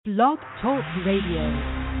Blog Talk Radio.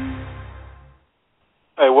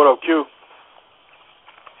 Hey, what up, Q?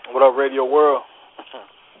 What up, Radio World?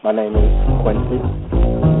 My name is Quincy.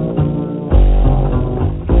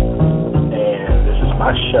 And this is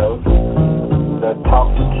my show, the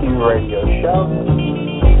Talk to Q Radio Show.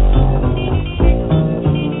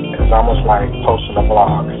 It's almost like posting a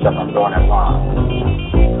blog, except I'm doing it live.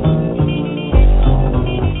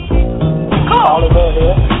 Oliver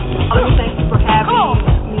here. Thank you for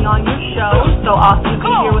having me on your show. So awesome to be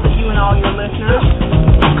here with you and all your listeners.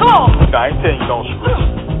 I ain't saying you don't screw.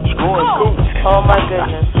 Screwing cool. Oh my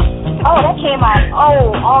goodness. Oh, that came out,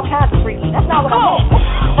 all kinds of freaky. That's not what I meant.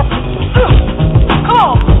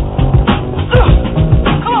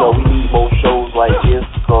 You know, we need more shows like this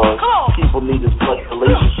because people need as much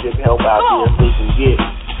relationship help out there as they can get.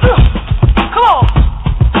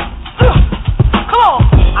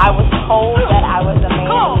 I was told that I was a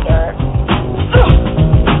man eater.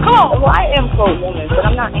 Well, I am pro-woman, but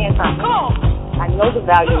I'm not anti-man. I know the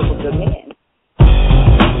value of a good man.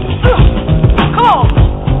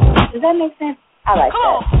 Does that make sense? I like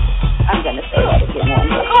that. I'm going to say that again.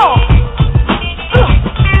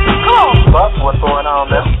 What's going on,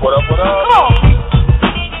 man? What up?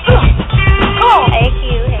 Hey,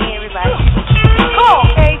 Q. Hey, everybody.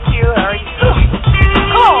 Hey Q, how are you?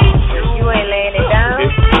 You ain't laying it down?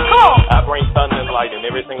 I bring thunder and lightning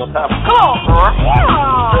every single time.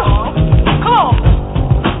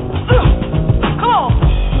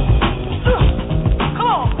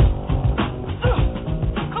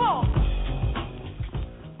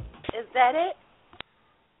 Is that it?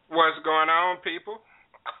 What's going on, people?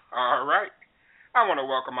 All right. I want to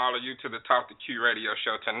welcome all of you to the Talk to Q radio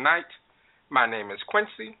show tonight. My name is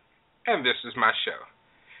Quincy, and this is my show.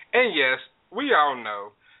 And yes, we all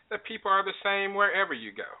know that people are the same wherever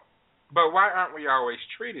you go. But why aren't we always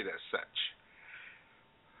treated as such?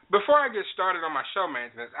 Before I get started on my show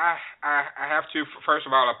maintenance, I have to, first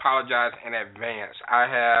of all, apologize in advance. I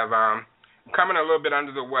have I'm coming a little bit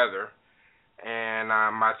under the weather, and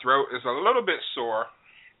my throat is a little bit sore,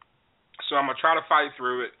 so I'm going to try to fight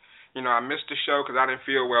through it. You know, I missed the show because I didn't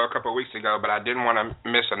feel well a couple of weeks ago, but I didn't want to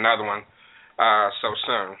miss another one so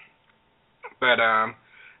soon. But I'm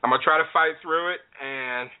going to try to fight through it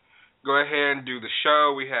and go ahead and do the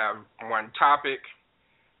show. We have one topic.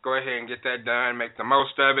 Go ahead and get that done, make the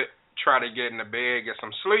most of it, try to get in the bed, get some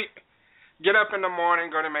sleep, get up in the morning,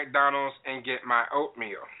 go to McDonald's, and get my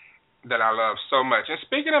oatmeal that I love so much. And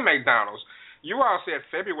speaking of McDonald's, you all said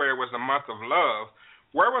February was the month of love.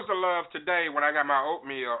 Where was the love today when I got my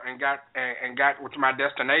oatmeal and got to my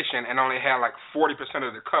destination and only had like 40%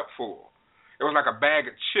 of the cup full? It was like a bag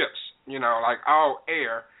of chips, you know, like all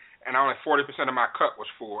air, and only 40% of my cup was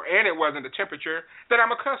full. And it wasn't the temperature that I'm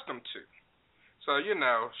accustomed to. So, you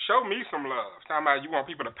know, show me some love. Talking about you want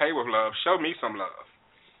people to pay with love, show me some love.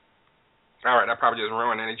 All right, that probably just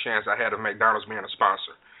ruined any chance I had of McDonald's being a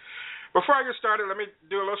sponsor. Before I get started, let me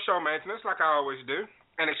do a little show maintenance like I always do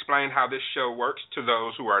and explain how this show works to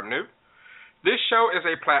those who are new. This show is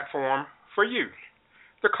a platform for you,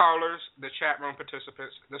 the callers, the chat room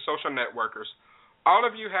participants, the social networkers. All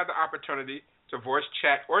of you have the opportunity to voice,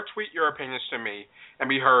 chat, or tweet your opinions to me and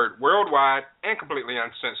be heard worldwide and completely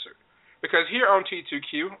uncensored. Because here on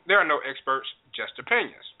T2Q, there are no experts, just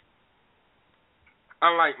opinions.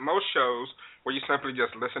 Unlike most shows where you simply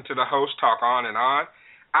just listen to the host talk on and on,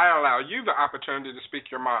 I allow you the opportunity to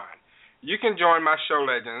speak your mind. You can join my show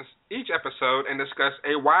legends each episode and discuss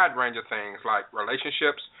a wide range of things like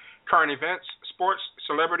relationships, current events, sports,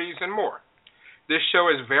 celebrities, and more. This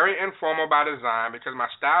show is very informal by design because my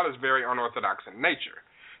style is very unorthodox in nature.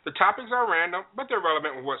 The topics are random, but they're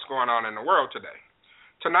relevant with what's going on in the world today.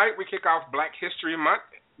 Tonight, we kick off Black History Month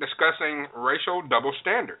discussing racial double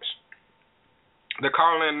standards. The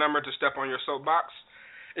call-in number to step on your soapbox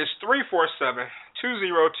is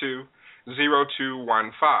 347-202-0215.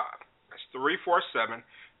 That's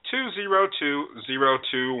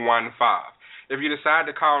 347-202-0215. If you decide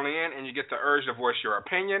to call in and you get the urge to voice your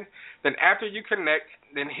opinion, then after you connect,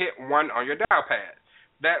 then hit 1 on your dial pad.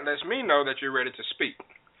 That lets me know that you're ready to speak.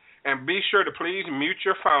 And be sure to please mute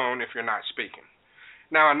your phone if you're not speaking.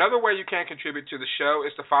 Now, another way you can contribute to the show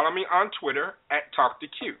is to follow me on Twitter at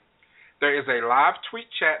TalkToQ. There is a live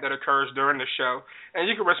tweet chat that occurs during the show,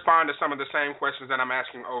 and you can respond to some of the same questions that I'm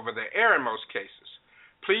asking over the air in most cases.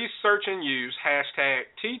 Please search and use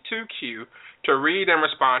hashtag T2Q to read and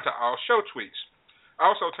respond to all show tweets.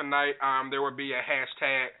 Also tonight, there will be a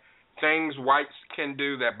hashtag things whites can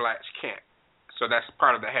do that blacks can't. So that's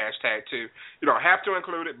part of the hashtag too. You don't have to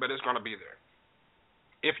include it, but it's going to be there.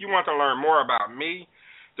 If you want to learn more about me,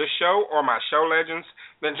 the show or my show legends,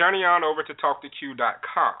 then journey on over to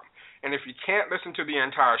TalkToQ.com. And if you can't listen to the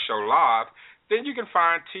entire show live, then you can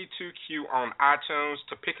find T2Q on iTunes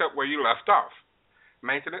to pick up where you left off.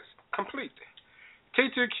 Maintenance complete.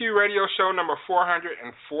 T2Q radio show number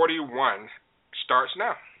 441 starts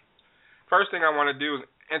now. First thing I want to do is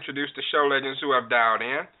introduce the show legends who have dialed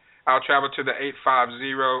in. I'll travel to the 850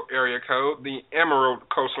 area code, the Emerald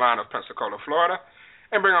coastline of Pensacola, Florida,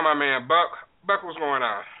 and bring on my man Buck. Buck, what's going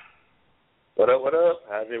on? What up, what up?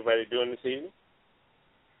 How's everybody doing this evening?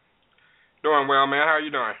 Doing well, man. How are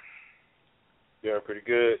you doing? Doing pretty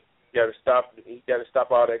good. You gotta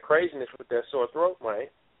stop all that craziness with that sore throat, man.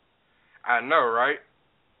 I know, right?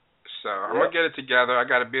 So I'm going to get it together. I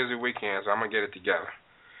got a busy weekend, so I'm going to get it together.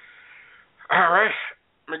 All right.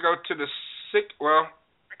 Let me go to the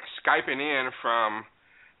Skyping in from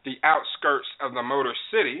the outskirts of the Motor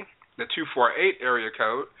City, the 248 area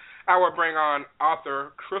code, I will bring on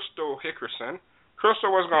author Crystal Hickerson.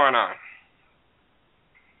 Crystal, what's going on?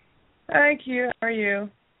 Hi, Q. How are you?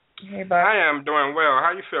 Hey, Bob. I am doing well.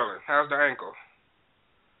 How you feeling? How's the ankle?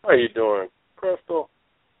 How are you doing, Crystal?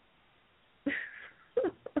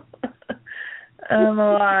 I'm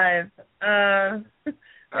alive. That's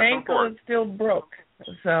ankle important. is still broke,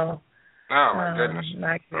 so. Oh, my goodness.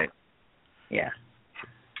 Not good. Yeah.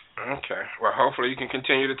 Okay. Well, hopefully you can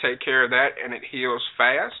continue to take care of that and it heals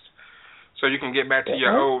fast so you can get back to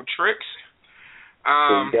your old tricks.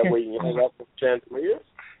 So that way you hang up with chandeliers?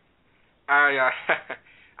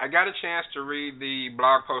 I got a chance to read the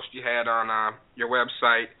blog post you had on your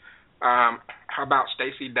website about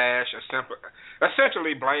Stacey Dash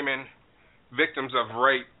essentially blaming victims of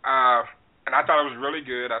rape. And I thought it was really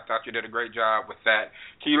good. I thought you did a great job with that.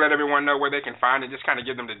 Can you let everyone know where they can find it, just kind of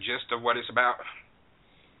give them the gist of what it's about?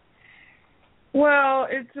 Well,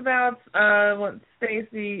 it's about what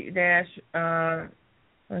Stacey Dash,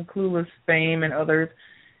 Clueless fame and others.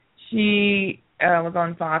 She was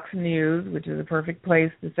on Fox News, which is a perfect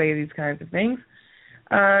place to say these kinds of things.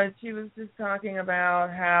 She was just talking about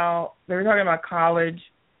how they were talking about colleges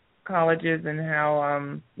and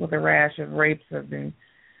how with a rash of rapes have been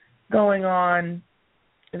going on,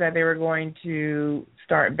 that they were going to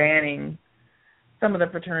start banning some of the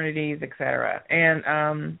fraternities, et cetera,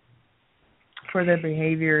 and for their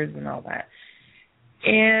behaviors and all that.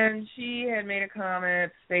 And she had made a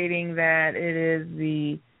comment stating that it is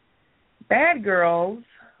the bad girls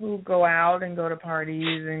who go out and go to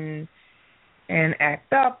parties and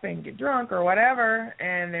act up and get drunk or whatever,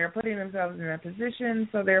 and they're putting themselves in that position,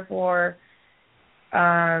 so therefore they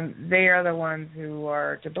are the ones who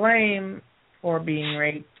are to blame for being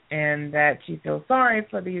raped, and that she feels sorry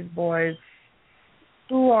for these boys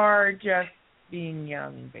who are just being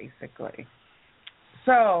young, basically.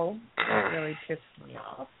 So that really pissed me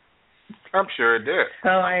off. I'm sure it did. So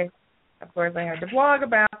I had to blog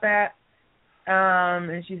about that.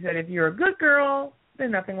 And she said, if you're a good girl, then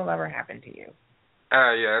nothing will ever happen to you.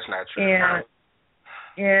 Yeah, that's not true.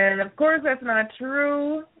 And of course that's not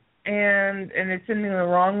true. And it's sending the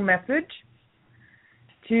wrong message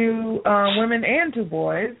to women and to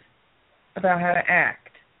boys about how to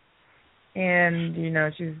act. And,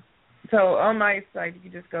 so on my site, you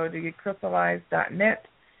can just go to getcrystallized.net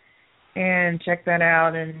and check that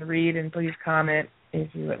out and read, and please comment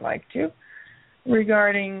if you would like to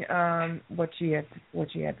regarding what she had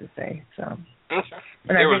to say. So,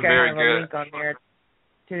 and I think I have a link on there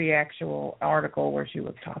to the actual article where she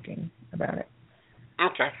was talking about it.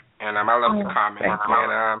 Okay, and I love the comment.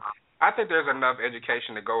 And I think there's enough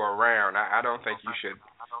education to go around. I don't think you should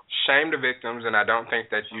shame the victims, and I don't think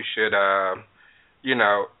that you should,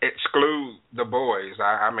 exclude the boys.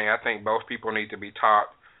 I mean, I think both people need to be taught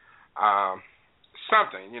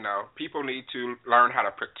something. People need to learn how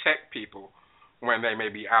to protect people when they may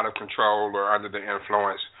be out of control or under the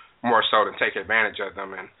influence, more so than take advantage of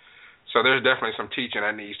them. And so there's definitely some teaching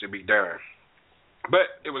that needs to be done.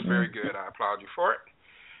 But it was very good. I applaud you for it.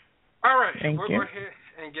 All right. We'll go ahead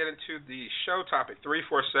and get into the show topic.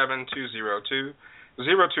 347-202-0215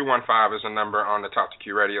 is the number on the Talk to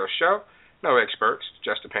Q radio show. No experts,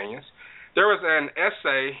 just opinions. There was an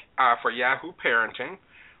essay for Yahoo Parenting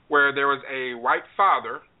where there was a white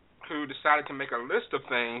father who decided to make a list of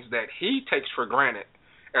things that he takes for granted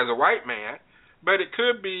as a white man, but it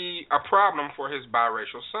could be a problem for his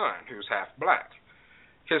biracial son, who's half black.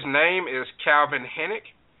 His name is Calvin Hennick,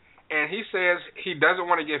 and he says he doesn't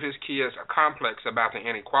want to give his kids a complex about the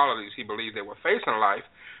inequalities he believes they will face in life,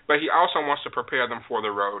 but he also wants to prepare them for the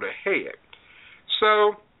road ahead.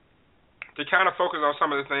 So, to kind of focus on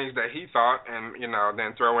some of the things that he thought and,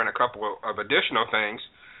 then throw in a couple of additional things,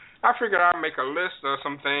 I figured I'd make a list of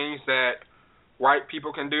some things that white people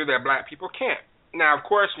can do that black people can't. Now, of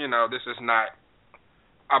course, this is not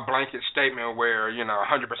a blanket statement where, 100%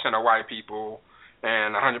 of white people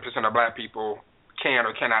and 100% of black people can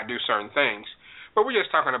or cannot do certain things. But we're just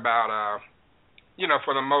talking about,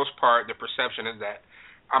 for the most part, the perception is that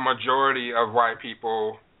a majority of white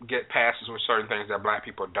people get passes with certain things that black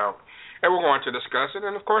people don't. And we're going to discuss it.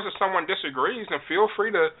 And, of course, if someone disagrees, then feel free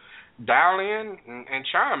to dial in and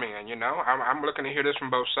chime in, I'm looking to hear this from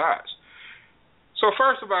both sides. So,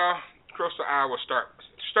 first of all, Crystal, I will start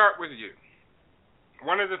with you.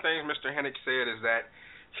 One of the things Mr. Hennick said is that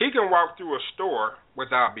he can walk through a store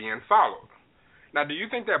without being followed. Now, do you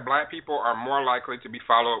think that black people are more likely to be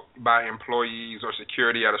followed by employees or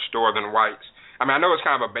security at a store than whites? I mean, I know it's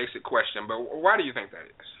kind of a basic question, but why do you think that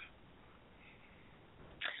is?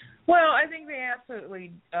 Well, I think they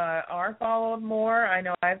absolutely are followed more. I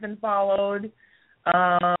know I've been followed.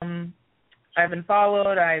 I've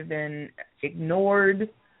been ignored,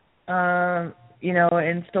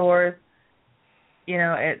 in stores.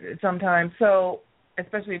 Sometimes. So,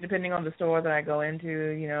 especially depending on the store that I go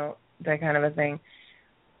into, that kind of a thing.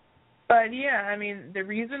 But, yeah, I mean, the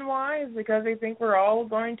reason why is because they think we're all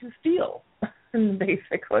going to steal,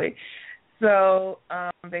 basically. So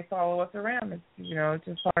they follow us around. It's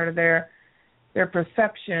just part of their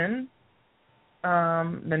perception,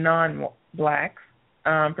 the non-blacks'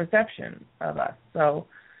 perception of us. So,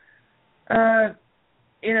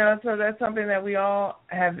 so that's something that we all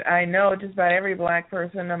have. I know just about every black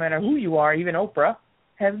person, no matter who you are, even Oprah,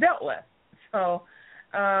 has dealt with. So.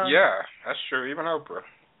 Yeah, that's true. Even Oprah.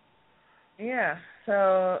 Yeah.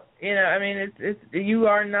 So it's you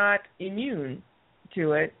are not immune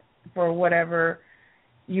to it for whatever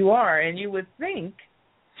you are, and you would think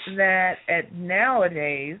that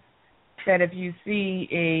nowadays that if you see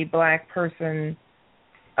a black person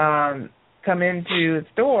come into a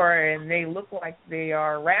store and they look like they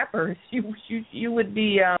are rappers, you would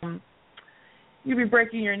be you'd be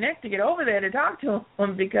breaking your neck to get over there to talk to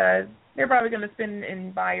them because they're probably going to spend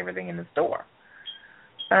and buy everything in the store.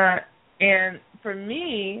 And for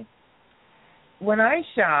me, when I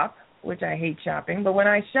shop, which I hate shopping, but when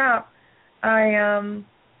I shop, I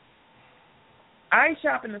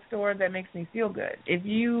shop in a store that makes me feel good. If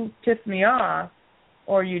you piss me off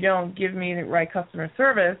or you don't give me the right customer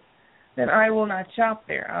service, then I will not shop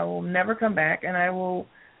there. I will never come back, and I will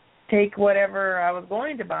take whatever I was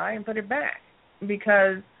going to buy and put it back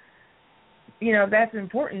because, that's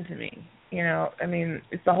important to me.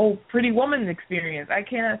 It's the whole Pretty Woman experience. I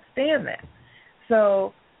cannot stand that.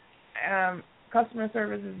 So customer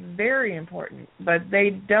service is very important, but they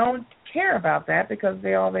don't care about that because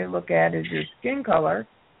all they look at is your skin color,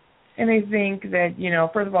 and they think that,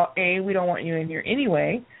 first of all, A, we don't want you in here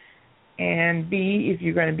anyway, and B, if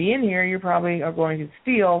you're going to be in here, you probably are going to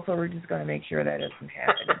steal, so we're just going to make sure that doesn't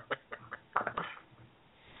happen.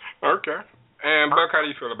 Okay. And Buck, how do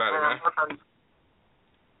you feel about it, man?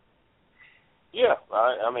 Yeah,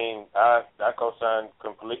 I co-sign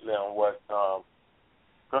completely on what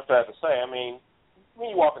Crystal has to say. I mean, when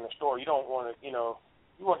you walk in the store, you don't want to, I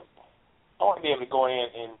want to be able to go in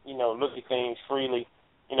and, look at things freely,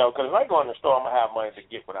 because if I go in the store, I'm going to have money to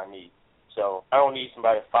get what I need. So I don't need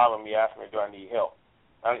somebody following me, asking me, do I need help?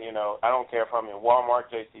 I don't care if I'm in Walmart,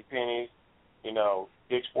 JCPenney,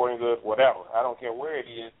 Dick's Sporting Goods, whatever. I don't care where it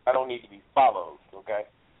is. I don't need to be followed, okay?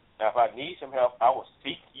 Now, if I need some help, I will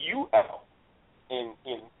seek you out and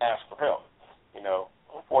ask for help.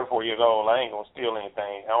 I'm 44 years old. I ain't gonna steal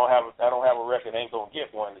anything. I don't have a record. I ain't gonna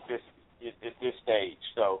get one at this stage.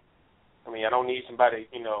 So, I don't need somebody,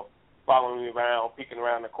 following me around, peeking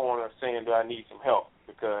around the corner, saying, "Do I need some help?"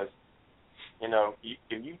 Because,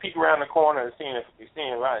 if you peek around the corner and seeing if you're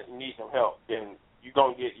seeing right, you need some help, then you're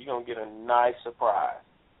gonna get a nice surprise.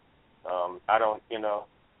 I don't,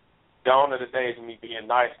 gone are the days of me being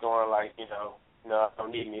nice, going like, I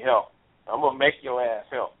don't need any help. I'm going to make your ass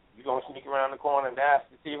help. You're going to sneak around the corner and ask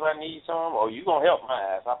to see if I need some, or you're going to help my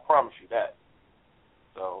ass. I promise you that.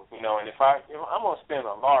 So, and if I'm going to spend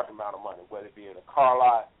a large amount of money, whether it be at a car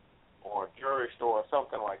lot or a jewelry store or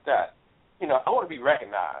something like that, I want to be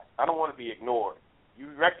recognized. I don't want to be ignored.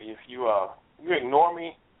 If you ignore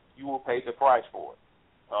me, you will pay the price for it.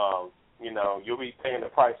 You'll be paying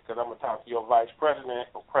the price because I'm going to talk to your vice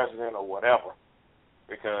president or whatever.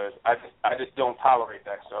 Because I just don't tolerate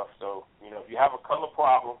that stuff. So, if you have a color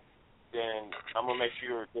problem, then I'm going to make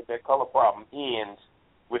sure that color problem ends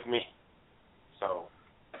with me. So,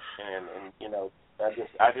 and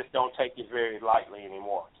I just don't take it very lightly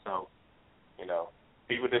anymore. So,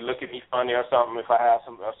 people that look at me funny or something, if I have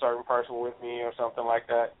a certain person with me or something like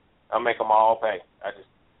that, I'll make them all pay. I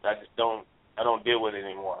just don't I don't deal with it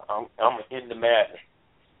anymore. I'm in the madness,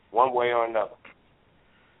 one way or another.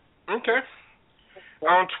 Okay.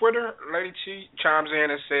 On Twitter, Lady T chimes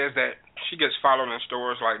in and says that she gets followed in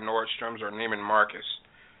stores like Nordstrom's or Neiman Marcus,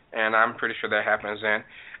 and I'm pretty sure that happens. And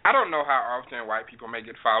I don't know how often white people may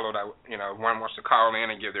get followed. One wants to call in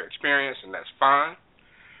and give their experience, and that's fine.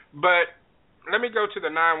 But let me go to the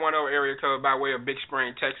 910 area code by way of Big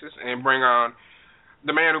Spring, Texas, and bring on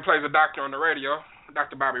the man who plays the doctor on the radio,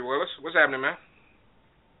 Dr. Bobby Willis. What's happening, man?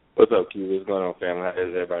 What's up, Q? What's going on, family? How is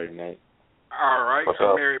everybody tonight? All right.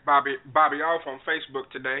 I married Bobby off on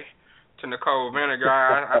Facebook today to Nicole Vinegar.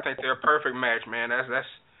 I think they're a perfect match, man.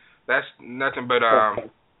 That's nothing but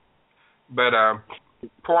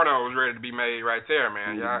pornos ready to be made right there,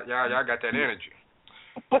 man. Y'all got that energy.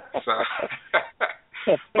 So,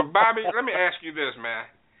 but Bobby, let me ask you this, man.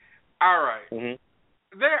 All right. Mm-hmm.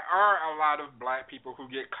 There are a lot of black people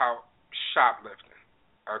who get caught shoplifting.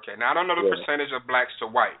 Okay. Now I don't know the percentage of blacks to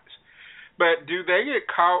whites. But do they get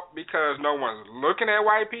caught because no one's looking at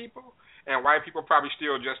white people, and white people probably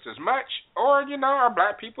steal just as much, or are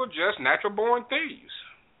black people just natural-born thieves?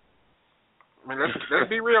 I mean, let's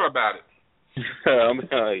be real about it. I'm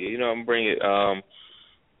gonna bring it.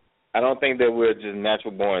 I don't think that we're just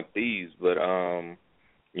natural-born thieves, but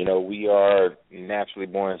we are naturally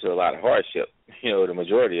born into a lot of hardship. The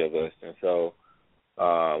majority of us, and so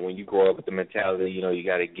when you grow up with the mentality, you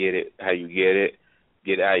got to get it how you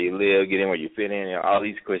get how you live, get in where you fit in, and all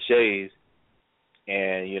these cliches,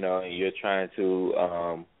 and you're trying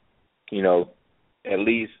to at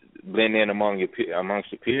least blend in amongst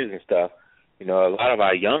your peers and stuff. A lot of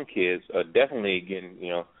our young kids are definitely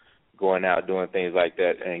getting going out doing things like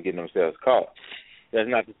that and getting themselves caught. That's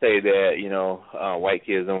not to say that white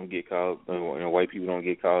kids don't get caught, white people don't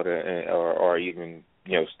get caught, or even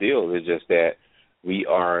steal. It's just that we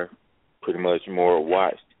are pretty much more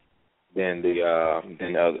watched than the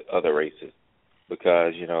other races,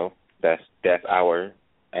 because that's our,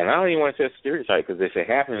 and I don't even want to say a stereotype, because if it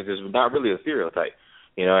happens, it's not really a stereotype,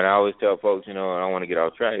 and I always tell folks, I don't want to get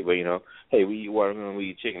off track, but hey, we eat watermelon, we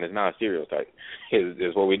eat chicken. It's not a stereotype.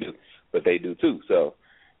 It's what we do, but they do too. So,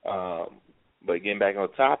 but getting back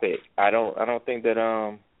on topic, I don't think that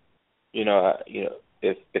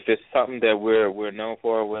if it's something that we're known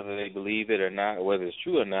for, whether they believe it or not, or whether it's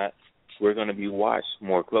true or not, we're going to be watched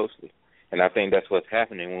more closely. And I think that's what's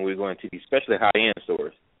happening when we go into these, especially high-end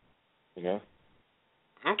stores,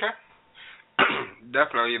 Okay.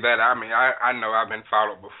 Definitely that. I mean, I know I've been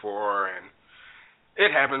followed before, and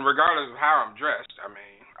it happens regardless of how I'm dressed. I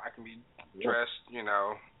mean, I can be dressed,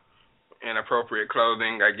 in appropriate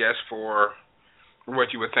clothing, I guess, for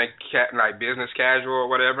what you would think like business casual or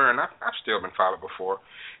whatever, and I've still been followed before.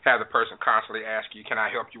 Have the person constantly ask you, can I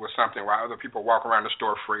help you with something, while other people walk around the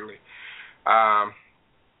store freely.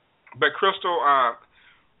 But Crystal,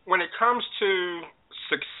 when it comes to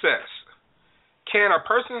success, can a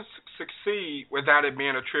person succeed without it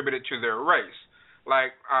being attributed to their race?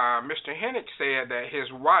 Like Mr. Hennick said that his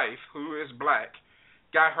wife, who is black,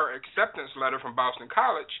 got her acceptance letter from Boston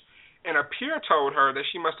College, and a peer told her that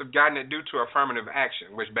she must have gotten it due to affirmative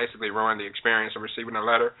action, which basically ruined the experience of receiving a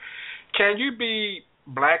letter. Can you be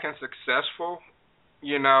black and successful,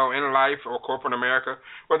 in life or corporate America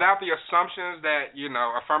without the assumptions that,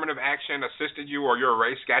 affirmative action assisted you or your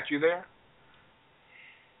race got you there?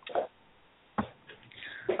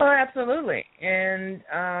 Oh, absolutely. And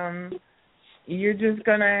you're just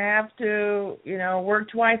going to have to, work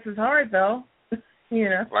twice as hard, though,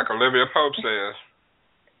 Like Olivia Pope says.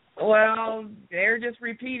 Well, they're just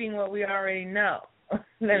repeating what we already know.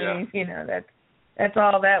 Mean, that's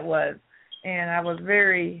all that was. And I was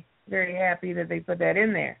very, very happy that they put that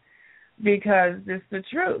in there, because it's the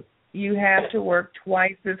truth. You have to work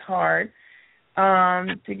twice as hard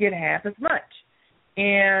to get half as much.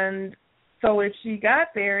 And so if she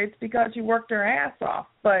got there, it's because she worked her ass off.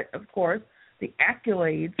 But, of course, the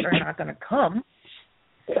accolades are not going to come.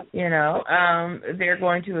 They're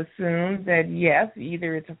going to assume that, yes,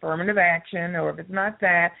 either it's affirmative action, or if it's not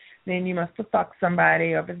that, then you must have fucked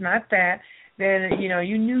somebody, or if it's not that, then,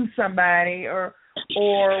 you knew somebody, or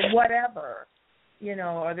whatever,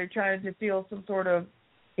 or they're trying to fill some sort of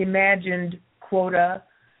imagined quota.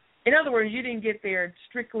 In other words, you didn't get there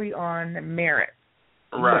strictly on merit.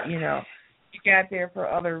 Right. You got there for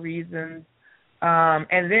other reasons.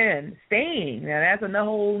 And then staying, now that's a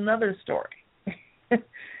whole nother story.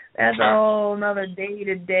 That's a whole nother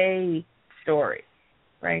day-to-day story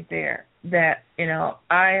right there that,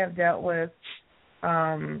 I have dealt with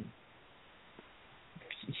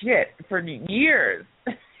for years.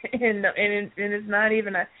 and it's not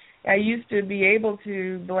even, I used to be able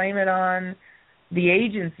to blame it on the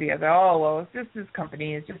agency. I go, oh, well, it's just this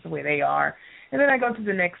company. It's just the way they are. And then I go to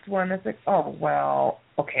the next one. It's like, oh, well,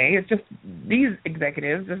 okay, it's just these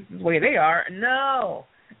executives. This is the way they are. No.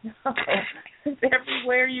 It's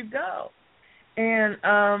everywhere you go.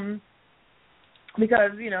 And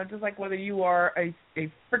because, just like whether you are a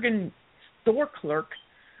friggin' store clerk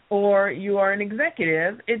or you are an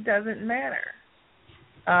executive, it doesn't matter.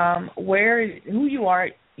 Who you are,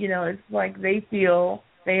 it's like they feel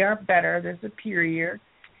they are better, they're superior,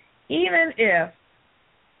 even if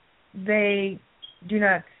they do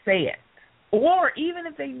not say it. Or even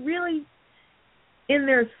if they really, in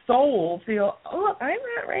their soul, feel, oh, look, I'm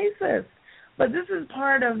not racist. But this is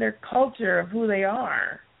part of their culture of who they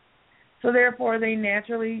are. So therefore, they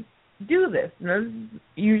naturally do this. And this is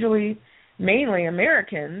usually mainly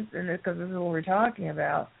Americans, and because this is what we're talking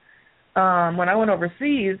about. When I went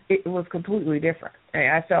overseas, it was completely different.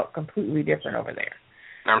 I felt completely different over there.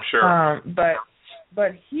 I'm sure.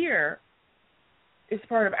 But here, it's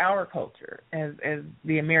part of our culture as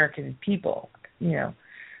the American people,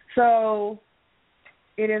 So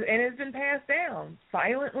it is, and it's been passed down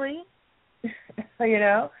silently.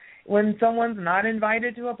 When someone's not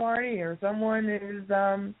invited to a party or someone is,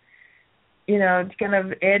 kind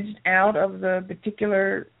of edged out of the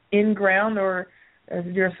particular in-ground or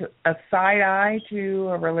there's a side eye to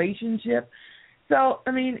a relationship. So,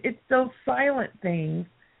 it's those silent things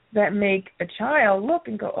that make a child look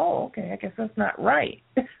and go, oh, okay, I guess that's not right.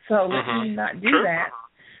 So let me not do that.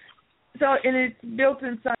 So, and it's built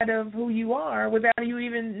inside of who you are without you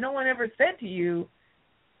even, no one ever said to you,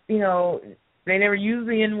 they never use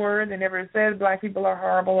the N-word, they never said black people are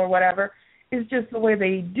horrible or whatever. It's just the way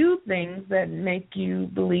they do things that make you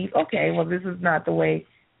believe, okay, well, this is not the way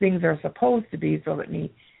things are supposed to be, so let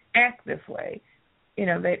me act this way.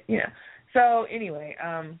 So anyway,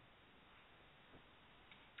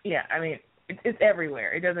 it's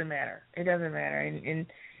everywhere. It doesn't matter.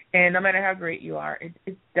 And no matter how great you are,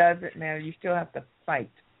 it doesn't matter. You still have to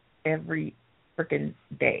fight every freaking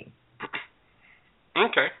day.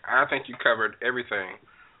 Okay. I think you covered everything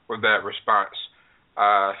with that response.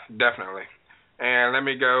 Definitely. And let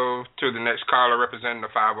me go to the next caller representing the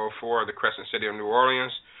 504 of the Crescent City of New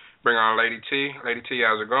Orleans. Bring on Lady T. Lady T,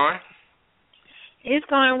 how's it going? It's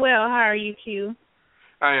going well. How are you, Q?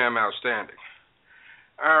 I am outstanding.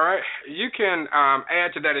 All right. You can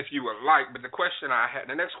add to that if you would like, but the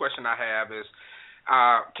next question I have is,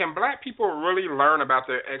 can black people really learn about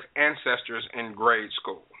their ancestors in grade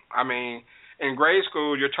school? In grade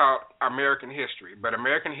school, you're taught American history, but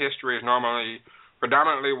American history is normally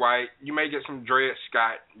predominantly white. You may get some Dred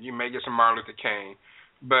Scott. You may get some Martin Luther King.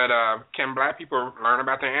 But can black people learn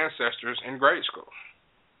about their ancestors in grade school?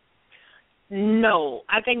 No.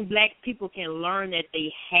 I think black people can learn that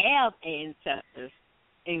they have ancestors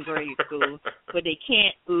in grade school, but they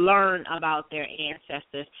can't learn about their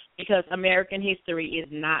ancestors because American history is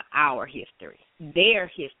not our history. Their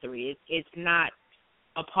history. It's not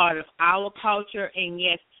a part of our culture, and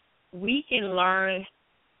yes, we can learn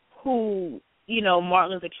who,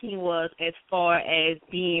 Martin Luther King was as far as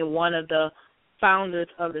being one of the founders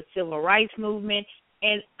of the Civil Rights Movement,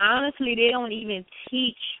 and honestly, they don't even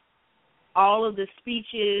teach all of the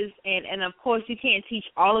speeches, and of course, you can't teach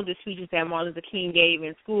all of the speeches that Martin Luther King gave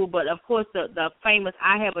in school, but of course, the famous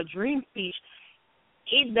I Have a Dream speech,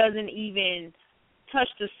 it doesn't even touch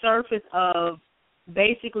the surface of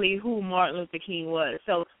basically who Martin Luther King was.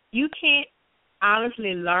 So you can't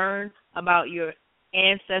honestly learn about your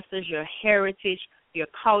ancestors, your heritage, your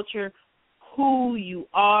culture, who you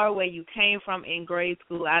are, where you came from in grade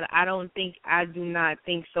school. I do not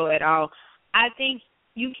think so at all. I think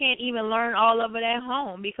you can't even learn all of it at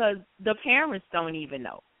home because the parents don't even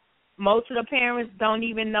know. Most of the parents don't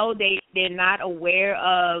even know. They're not aware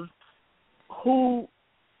of who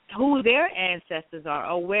their ancestors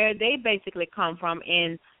are or where they basically come from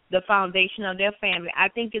in the foundation of their family. I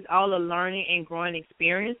think it's all a learning and growing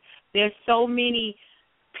experience. There's so many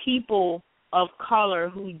people of color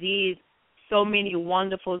who did so many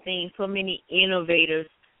wonderful things, so many innovators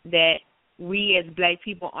that we as black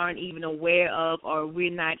people aren't even aware of, or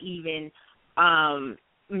we're not even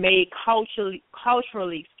made culturally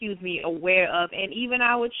aware of, and even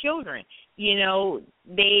our children. They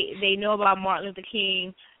know about Martin Luther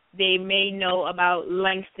King. They may know about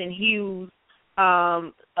Langston Hughes,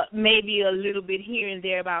 maybe a little bit here and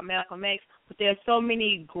there about Malcolm X, but there are so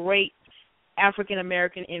many great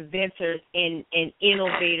African-American inventors and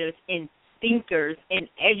innovators and thinkers and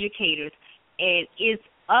educators, and it's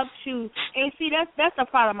up to, and see, that's a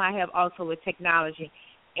problem I have also with technology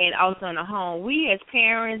and also in the home. We as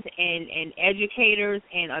parents and educators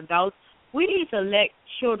and adults, we need to let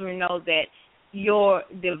children know that your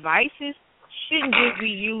devices shouldn't just be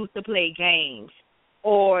used to play games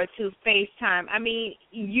or to FaceTime. I mean,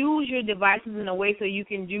 use your devices in a way so you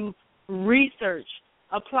can do research,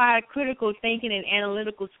 apply critical thinking and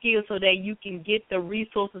analytical skills so that you can get the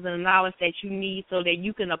resources and the knowledge that you need so that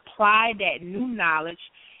you can apply that new knowledge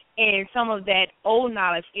and some of that old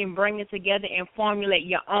knowledge and bring it together and formulate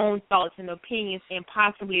your own thoughts and opinions and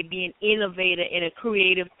possibly be an innovator and a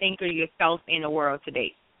creative thinker yourself in the world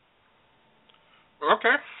today.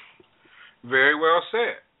 Okay. Very well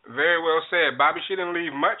said. Very well said. Bobby, she didn't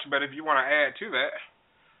leave much, but if you want to add to that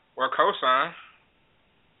or co-sign.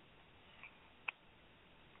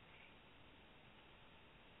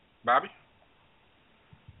 Bobby?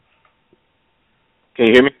 Can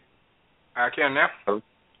you hear me? I can now. Okay.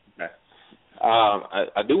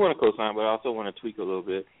 I do want to co-sign, but I also want to tweak a little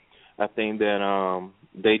bit. I think that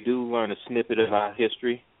they do learn a snippet of our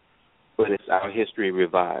history, but it's our history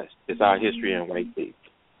revised. It's our history in white tape.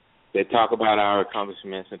 They talk about our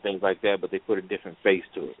accomplishments and things like that, but they put a different face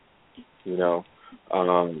to it, you know.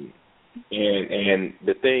 And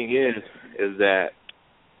the thing is that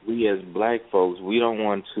we as black folks, we don't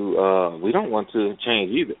want to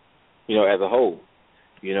change either, you know, as a whole.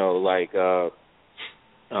 You know, like an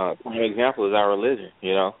example is our religion,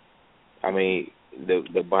 you know. I mean,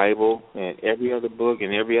 the Bible and every other book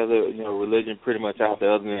and every other, you know, religion pretty much out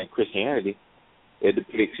there other than Christianity, it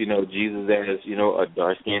depicts, you know, Jesus as, you know, a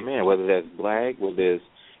dark-skinned man, whether that's black, whether it's,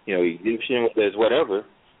 you know, Egyptian, whether it's whatever.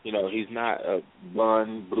 You know, he's not a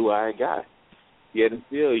blonde, blue-eyed guy. Yet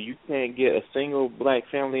still, you can't get a single black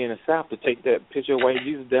family in the South to take that picture of white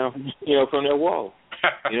Jesus down, you know, from their wall.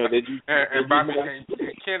 You know, and Bobby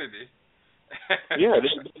Kennedy. Yeah,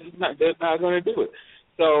 they're not going to do it.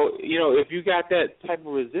 So, you know, if you got that type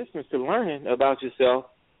of resistance to learning about yourself,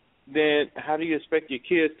 then how do you expect your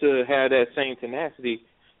kids to have that same tenacity,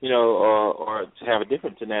 you know, or to have a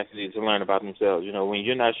different tenacity to learn about themselves, you know, when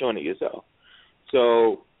you're not showing it yourself?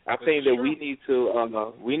 So I think that we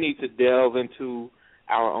need to delve into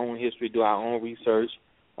our own history, do our own research,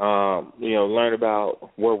 you know, learn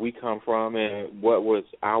about where we come from and what was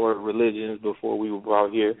our religions before we were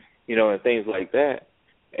brought here, you know, and things like that.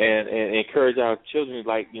 And encourage our children,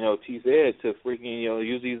 like, you know, T said, to freaking, you know,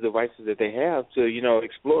 use these devices that they have to, you know,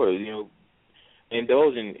 explore, you know,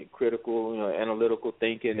 indulge in critical, you know, analytical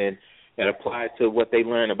thinking and apply it to what they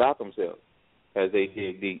learn about themselves as they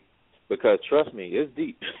dig deep. Because trust me, it's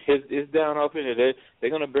deep. It's down off in there. They're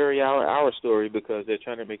going to bury our story because they're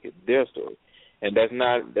trying to make it their story. And there's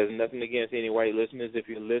nothing against any white listeners if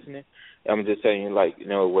you're listening. I'm just saying, like, you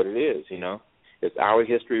know, what it is, you know. It's our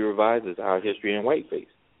history revised. It's our history in whiteface.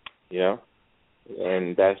 You know,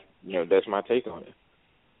 and that's my take on it.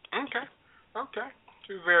 Okay.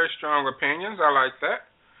 Two very strong opinions. I like that.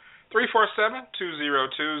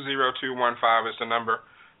 347-202-0215 is the number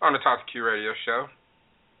on the Talk to Q radio show.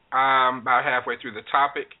 I'm about halfway through the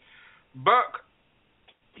topic. Buck,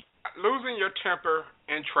 losing your temper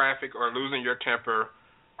in traffic or losing your temper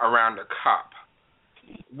around a cop.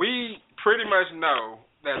 We pretty much know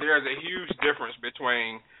that there's a huge difference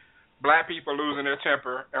between black people losing their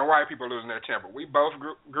temper and white people losing their temper. We both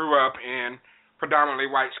grew up in predominantly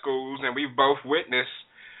white schools, and we've both witnessed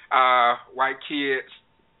white kids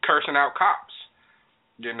cursing out cops.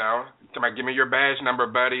 You know, like, give me your badge number,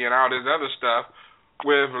 buddy, and all this other stuff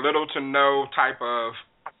with little to no type of,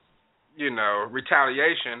 you know,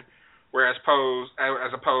 retaliation, whereas as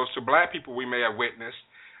opposed to black people we may have witnessed,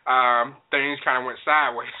 things kind of went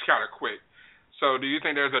sideways kind of quick. So do you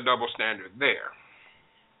think there's a double standard there?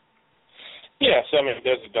 Yes, I mean,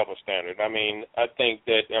 there's a double standard. I mean, I think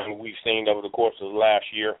that we've seen over the course of the last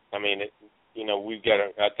year, I mean, you know,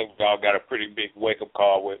 I think we all got a pretty big wake-up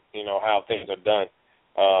call with, you know, how things are done.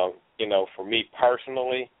 You know, for me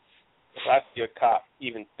personally, if I see a cop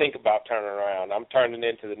even think about turning around, I'm turning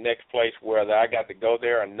into the next place whether I got to go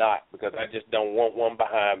there or not, because I just don't want one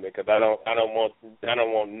behind me, because I don't want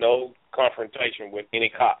no confrontation with any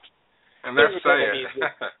cops. And that's sad.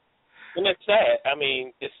 And it's sad. I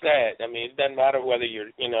mean, it's sad. I mean, it doesn't matter whether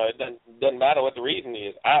you're, you know, it doesn't matter what the reason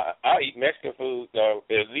is. I'll eat Mexican food, or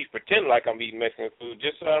at least pretend like I'm eating Mexican food,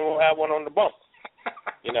 just so I won't have one on the bump.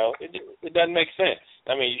 You know, it doesn't make sense.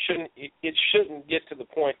 I mean, it shouldn't get to the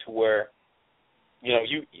point to where, you know,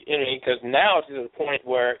 because now it's to the point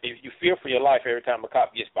where if you fear for your life every time a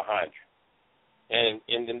cop gets behind you, and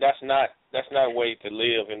that's not a way to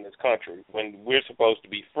live in this country when we're supposed to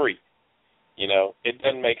be free. You know, it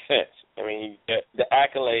doesn't make sense. I mean, the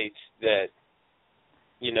accolades that,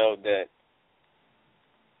 you know, that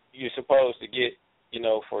you're supposed to get, you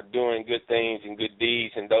know, for doing good things and good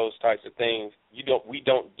deeds and those types of things, we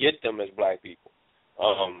don't get them as black people.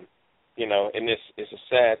 you know, and it's a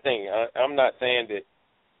sad thing. I'm not saying that,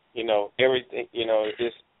 you know, everything, you know,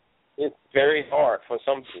 it's very hard for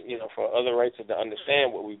some, you know, for other races to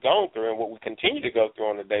understand what we've gone through and what we continue to go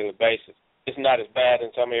through on a daily basis. It's not as bad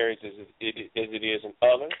in some areas as it is in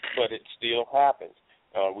others, but it still happens.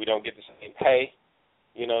 We don't get the same pay,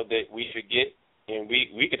 you know, that we should get, and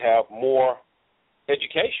we could have more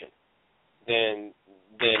education than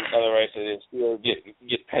other races and still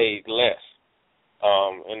get paid less.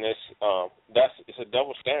 And it's a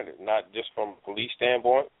double standard, not just from a police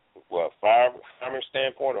standpoint, well, fireman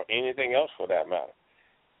standpoint, or anything else for that matter.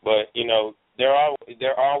 But you know, there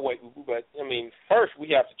are ways. But I mean, first we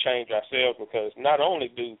have to change ourselves, because not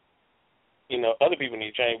only do, you know, other people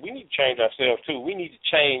need to change, we need to change ourselves too. We need to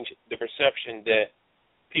change the perception that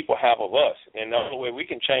people have of us, and the only way we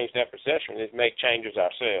can change that perception is make changes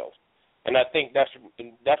ourselves. And I think that's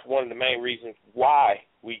one of the main reasons why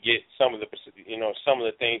we get some of the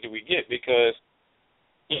things that we get, because,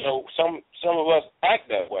 you know, some of us act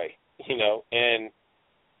that way, you know, and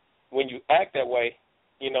when you act that way,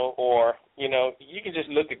 you know, or, you know, you can just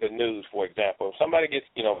look at the news, for example. If somebody gets,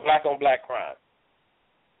 you know, black on black crime,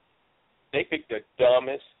 they pick the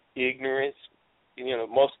dumbest,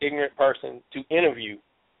 most ignorant person to interview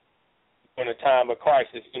during a time of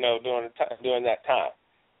crisis, you know, during that time.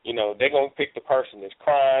 You know, they're going to pick the person that's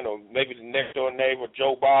crying, or maybe the next door neighbor,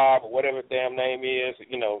 Joe Bob, or whatever the damn name is,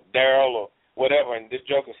 you know, Daryl or whatever, and this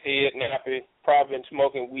joker's head nappy, probably been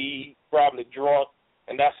smoking weed, probably drunk,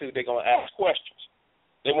 and that's who they're going to ask questions.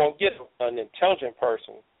 They won't get an intelligent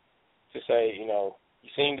person to say, you know, you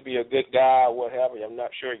seem to be a good guy or whatever. I'm not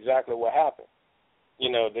sure exactly what happened. You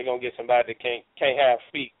know, they're going to get somebody that can't have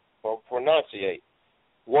speak or pronunciate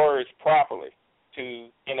words properly. To,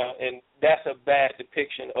 you know, and that's a bad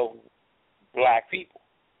depiction of black people.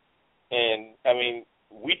 And I mean,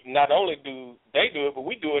 we not only do they do it, but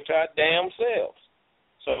we do it to our damn selves.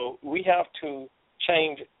 So we have to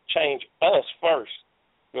change us first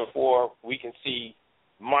before we can see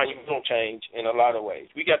monumental change in a lot of ways.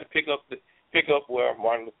 We got to pick up where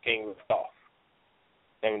Martin Luther King left off,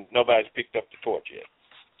 and nobody's picked up the torch yet.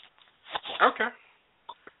 Okay,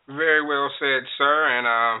 very well said, sir.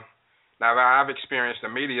 And now, I've experienced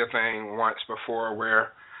a media thing once before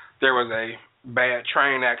where there was a bad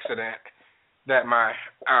train accident that my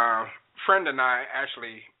friend and I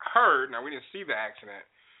actually heard. Now, we didn't see the accident,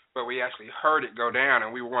 but we actually heard it go down,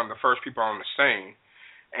 and we were one of the first people on the scene.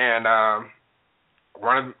 And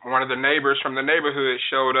one of the neighbors from the neighborhood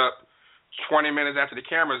showed up 20 minutes after the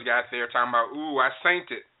cameras got there talking about, ooh, I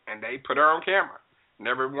synced it, and they put her on camera.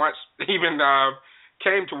 Never once even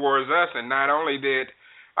came towards us, and not only did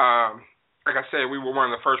like I said, we were one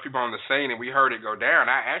of the first people on the scene, and we heard it go down.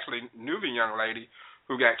 I actually knew the young lady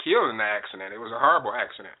who got killed in the accident. It was a horrible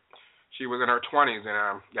accident. She was in her 20s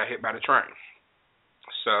and got hit by the train.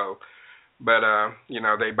 So, but, you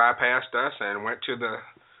know, they bypassed us and went to the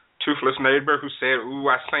toothless neighbor who said, ooh,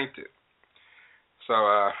 I synced it. So,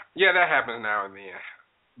 yeah, that happens now and then.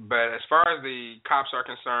 But as far as the cops are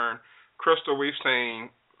concerned, Crystal, we've seen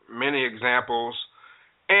many examples.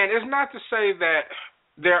 And it's not to say that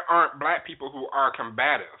there aren't black people who are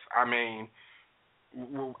combative. I mean,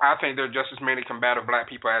 I think there are just as many combative black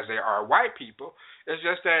people as there are white people. It's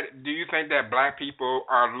just that, do you think that black people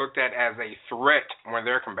are looked at as a threat when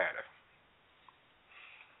they're combative?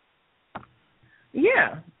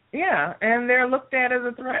 Yeah, and they're looked at as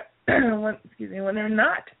a threat when they're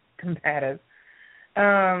not combative.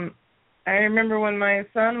 I remember when my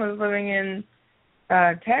son was living in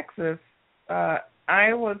Texas,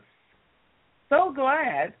 I was so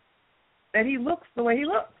glad that he looks the way he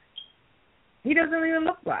looks. He doesn't even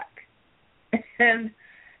look black. And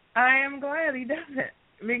I am glad he doesn't,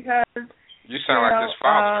 because... You sound like his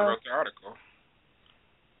father who wrote the article.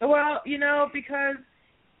 Well, you know, because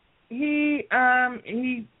he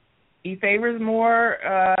favors more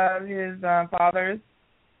his father's,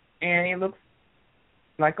 and he looks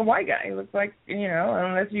like a white guy. He looks like, you know,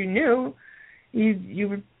 unless you knew, you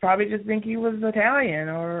would probably just think he was Italian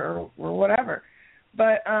or whatever.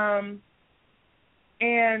 But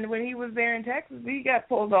and when he was there in Texas, he got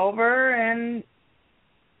pulled over, and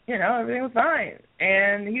you know, everything was fine.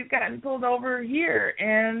 And he's gotten pulled over here,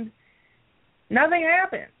 and nothing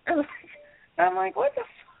happened. I'm like, what the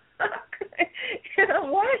fuck? You know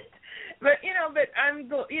what? But you know,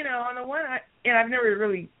 on the one, I've never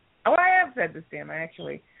really. Oh, I have said this to him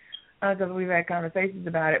actually, because we've had conversations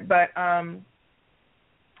about it. But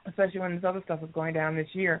especially when this other stuff was going down this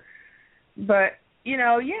year. But, you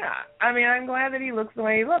know, yeah. I mean, I'm glad that he looks the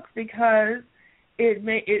way he looks, because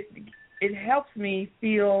it helps me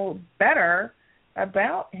feel better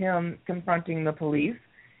about him confronting the police,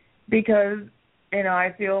 because,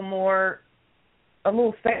 I feel a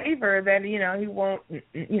little safer that, he won't,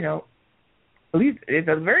 at least, at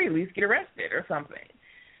the very least, get arrested or something.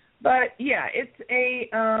 But, yeah,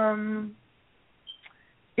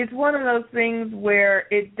 it's one of those things where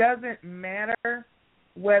it doesn't matter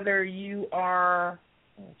whether you are,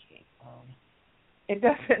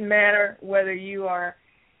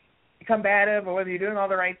 combative or whether you're doing all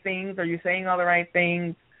the right things or you're saying all the right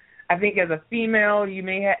things. I think as a female, you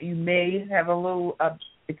may have a little.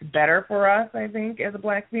 It's better for us, I think, as a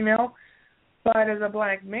black female, but as a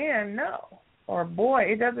black man, no, or boy,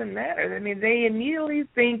 it doesn't matter. I mean, they're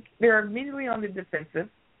immediately on the defensive.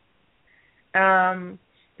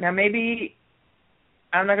 Now, maybe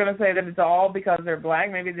I'm not going to say that it's all because they're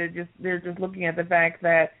black. Maybe they're just looking at the fact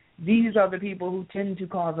that these are the people who tend to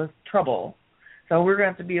cause us trouble. So we're going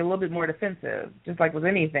to have to be a little bit more defensive, just like with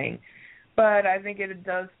anything. But I think it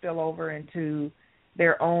does spill over into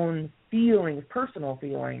their own feelings, personal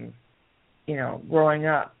feelings, growing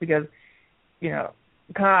up. Because,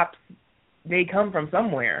 cops, they come from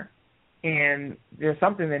somewhere, and there's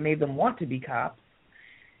something that made them want to be cops.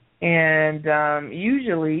 And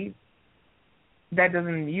usually that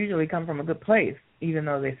doesn't usually come from a good place, even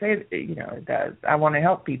though they say, it does. I want to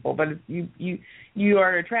help people. But you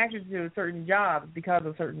are attracted to certain jobs because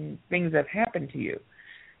of certain things that happen to you.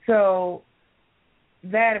 So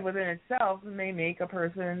that within itself may make a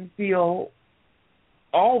person feel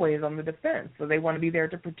always on the defense. So they want to be there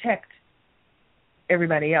to protect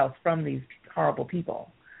everybody else from these horrible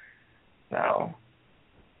people. So...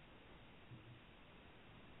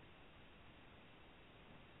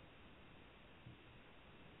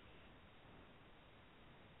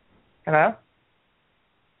 Hello?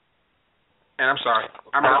 And I'm sorry.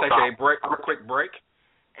 I'm going to take a quick break.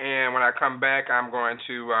 And when I come back, I'm going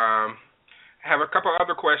to have a couple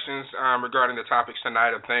other questions regarding the topics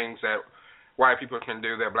tonight of things that white people can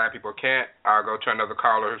do that black people can't. I'll go to another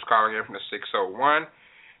caller who's calling in from the 601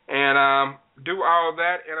 and do all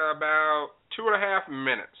that in about 2.5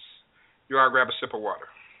 minutes. You all grab a sip of water.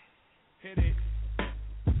 Hit it.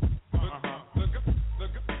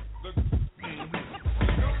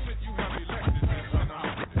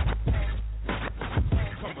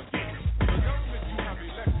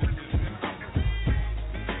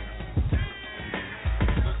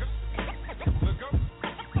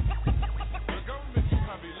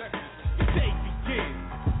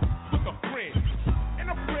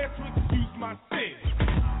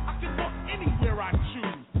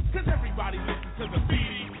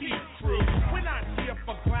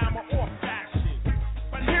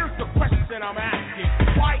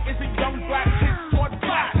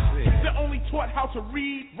 How to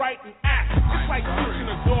read, write, and act. It's like teaching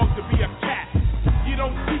a dog to be a cat. You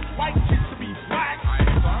don't teach white kids to be black.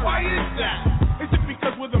 Why is that? Is it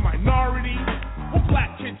because we're the minority? Well,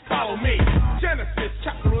 black kids follow me. Genesis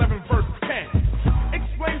chapter 11 verse 10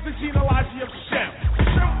 explains the genealogy of Shem.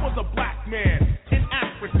 Shem was a black man in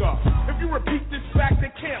Africa. If you repeat this fact,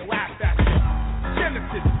 they can't laugh at you.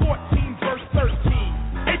 Genesis 14 verse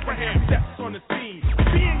 13. Abraham steps on the scene.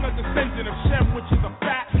 Being a descendant of Shem, which is a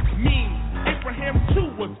fact, means Abraham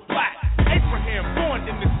too was black. Abraham born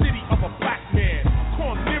in the city of a black man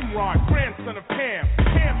called Nimrod, grandson of Ham.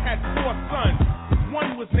 Ham had 4 sons.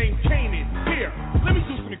 One was named Canaan. Here, let me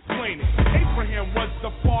do some explaining. Abraham was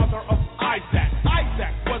the father of Isaac.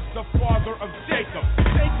 Isaac was the father of Jacob.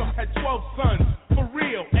 Jacob had 12 sons for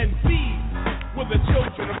real, and these were the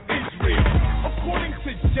children of Israel. According to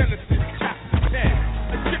Genesis chapter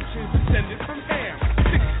 10, Egyptians descended from Ham.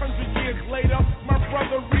 600 years later, my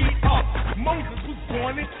brother read up. Moses was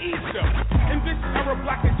born in Egypt. In this era,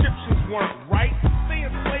 black Egyptians weren't right. They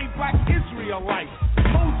enslaved black Israelites.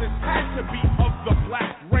 Moses had to be of the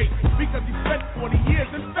black race because he spent 40 years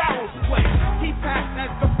in Pharaoh's place. He passed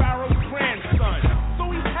as the Pharaoh's grandson,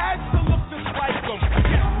 so he had to look just like him.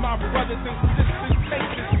 Yes, my brothers and sisters, take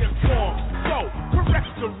this informed. So,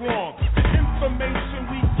 correct the wrong. The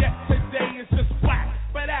information we get today is just black.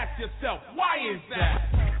 But ask yourself, why is that?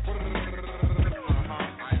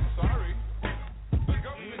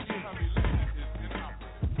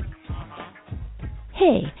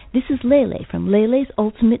 Hey, this is Lele from Lele's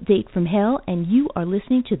Ultimate Date from Hell, and you are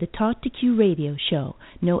listening to the Talk to Q radio show.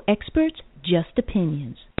 No experts, just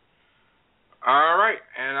opinions. All right,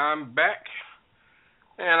 and I'm back.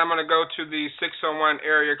 And I'm going to go to the 601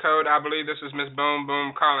 area code. I believe this is Miss Boom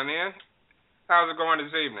Boom calling in. How's it going this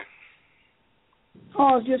evening?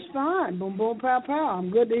 Oh, just fine. Boom Boom Pow Pow. I'm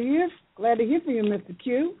good to hear. Glad to hear from you, Mr.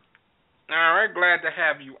 Q. All right, glad to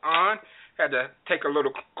have you on. Had to take a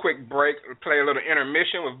little quick break, play a little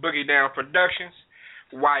intermission with Boogie Down Productions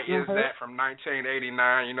Why Is That from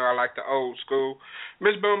 1989. You know, I like the old school.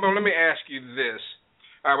 Ms. Boom Boom, let me ask you this.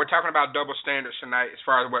 We're talking about double standards tonight as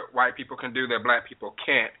far as what white people can do that black people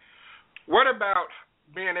can't. What about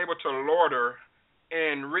being able to loiter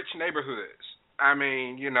in rich neighborhoods? I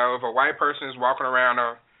mean, you know, if a white person is walking around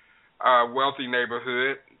a wealthy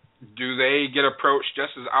neighborhood, do they get approached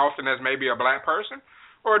just as often as maybe a black person?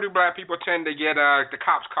 Or do black people tend to get the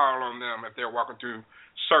cops call on them if they're walking through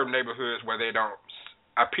certain neighborhoods where they don't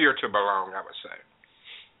appear to belong, I would say?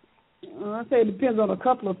 I'd say it depends on a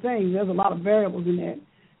couple of things. There's a lot of variables in that.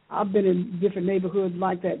 I've been in different neighborhoods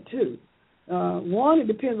like that, too. One, it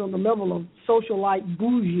depends on the level of socialite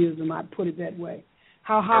bougism, I'd put it that way.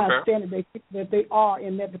 How high a standard they think that they are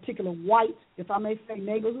in that particular white, if I may say,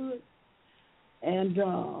 neighborhood. And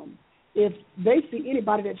if they see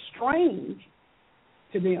anybody that's strange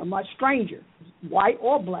to them, like stranger, white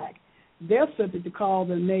or black, they're subject to call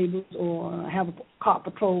their neighbors or have a cop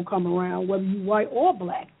patrol come around, whether you white or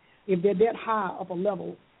black, if they're that high of a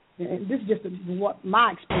level. And this is just what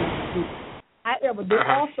my experience is. However, there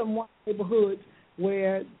are some white neighborhoods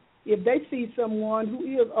where if they see someone who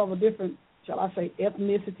is of a different, shall I say,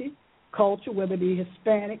 ethnicity, culture, whether they're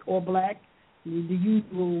Hispanic or black, the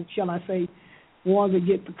usual, shall I say, ones that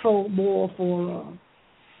get patrolled more for,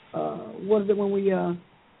 what is it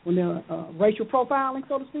when they're racial profiling,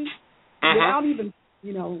 so to speak, without even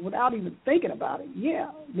thinking about it,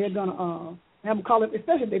 they're going to have them call it,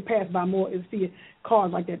 especially if they pass by more, see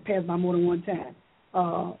cars like that pass by more than one time.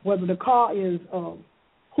 Whether the car is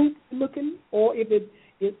hoop looking or if it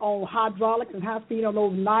is on hydraulics and high speed on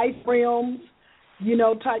those nice rims,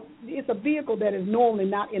 type. It's a vehicle that is normally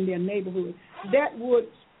not in their neighborhood. That would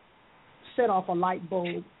set off a light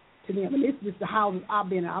bulb to them. And this is the houses I've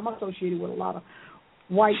been in. I'm associated with a lot of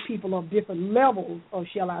white people of different levels of,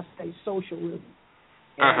 shall I say, socialism.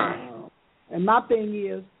 And my thing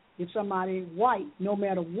is, if somebody white, no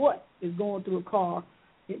matter what, is going through a car,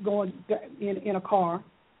 going in a car,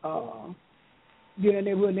 get in their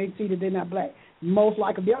neighborhood and they see that they're not black, most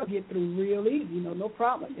likely they'll get through real easy, no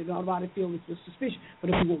problem. If nobody feels it's suspicious. But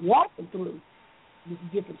if you were walking through, it's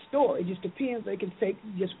a different story. It just depends. They can take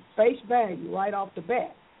just face value right off the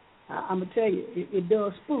bat. I'm going to tell you, it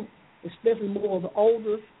does spook, especially more of the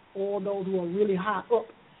older or those who are really high up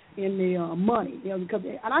in their money. Because,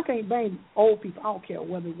 and I can't blame old people. I don't care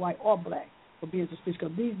whether white or black for being suspicious.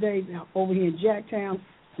 Because these days, over here in Jacktown,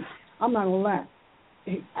 I'm not going to lie,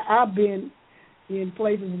 I've been in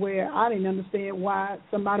places where I didn't understand why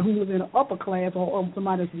somebody who was in the upper class or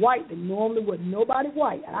somebody that's white that normally was nobody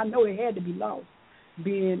white, and I know they had to be lost,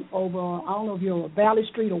 being over, I don't know if you're on Valley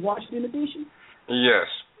Street or Washington Edition. Yes.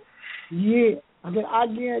 Yeah. I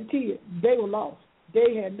guarantee you, they were lost.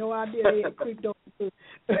 They had no idea they had creeped over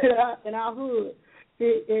in our hood.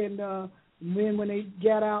 And then when they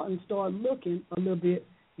got out and started looking a little bit,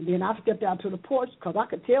 and then I stepped out to the porch because I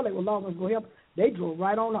could tell they were lost. I was going to help. They drove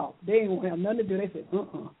right on off. They didn't have nothing to do. They said,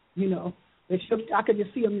 They shook. I could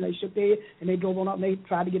just see them. They shook their head, and they drove on up, and they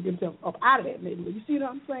tried to get themselves up out of that neighborhood. You see what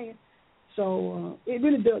I'm saying? So it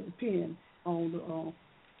really does depend on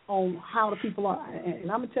how the people are. And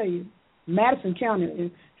I'm going to tell you, Madison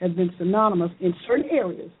County has been synonymous in certain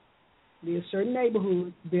areas. There are certain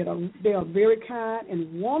neighborhoods that they are very kind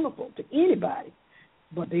and wonderful to anybody,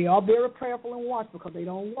 but they are very prayerful and watch because they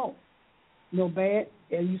don't want no bad,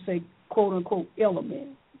 as you say, quote unquote, element,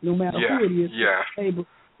 no matter who it is. Neighborhood,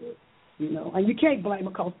 and you can't blame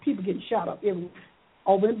them because people getting shot up everywhere.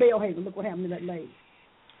 Over in Belhaven, look what happened to that lady.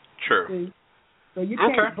 True. See? So you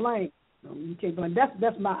can't blame. You can't blame.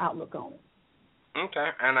 That's my outlook on it. Okay,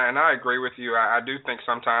 and I agree with you. I do think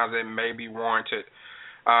sometimes it may be warranted.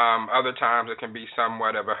 Other times it can be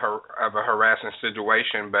somewhat of a harassing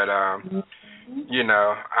situation, but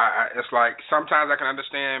it's like sometimes I can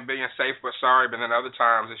understand being safe but sorry, but then other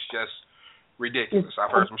times it's just ridiculous.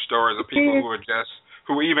 I've heard some stories of people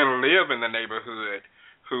who even live in the neighborhood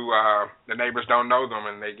who the neighbors don't know them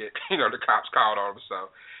and they get the cops called on them.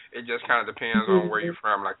 So it just kind of depends on where you're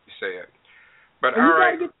from, like you said. But all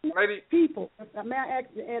right, lady. People, may I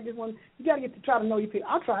add this one? You got to get to try to know your people.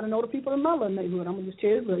 I try to know the people in my little neighborhood. I'm gonna just tell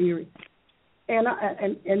you this little area,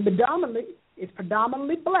 and predominantly it's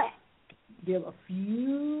predominantly black. There are a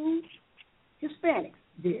few Hispanics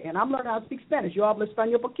there, and I'm learning how to speak Spanish. Yo hablo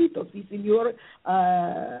español poquito, sí, señor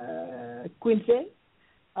Quince.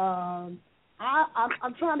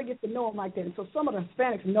 I'm trying to get to know them like that, and so some of the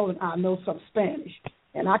Hispanics know that I know some Spanish,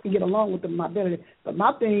 and I can get along with them my better. But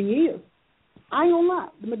my thing is, I ain't gonna lie,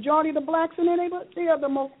 the majority of the blacks in their neighborhood, they are the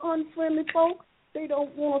most unfriendly folk. They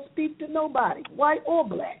don't want to speak to nobody, white or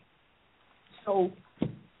black. So,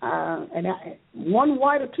 one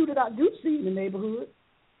white or two that I do see in the neighborhood,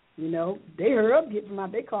 You know, they hurry up, get from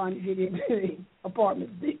out their car and get into the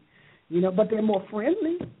apartment. You know, but they're more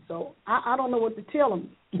friendly. So I don't know what to tell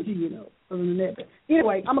them, you know, other than that. But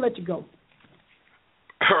anyway, I'm going to let you go.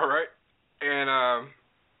 All right. And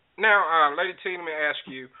now, Lady T, let me ask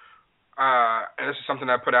you, and this is something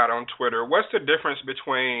I put out on Twitter, what's the difference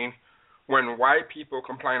between when white people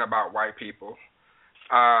complain about white people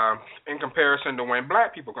in comparison to when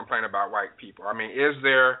black people complain about white people? I mean, is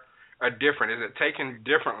there a difference? Is it taken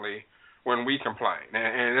differently when we complain?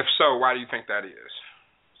 And if so, why do you think that is?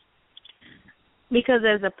 Because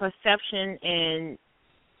there's a perception and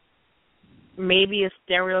maybe a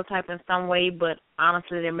stereotype in some way, but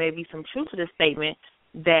honestly there may be some truth to the statement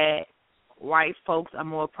that white folks are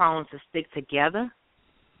more prone to stick together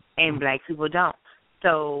and black people don't.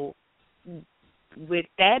 So with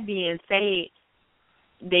that being said,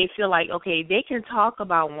 they feel like, okay, they can talk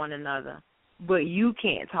about one another, but you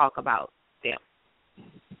can't talk about them,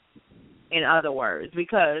 in other words,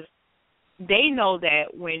 because they know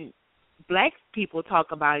that when black people talk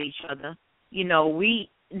about each other, you know,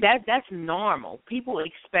 that's normal. People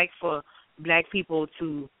expect for black people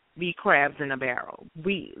to be crabs in a barrel.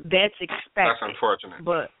 That's expected. That's unfortunate.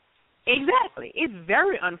 But exactly, it's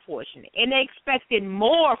very unfortunate, and they expected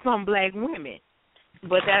more from black women.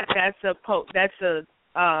 But that's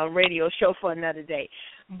a radio show for another day.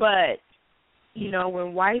 But you know,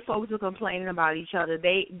 when white folks are complaining about each other,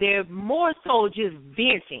 they're more so just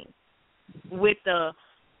venting with the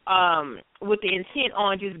intent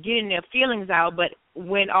on just getting their feelings out. But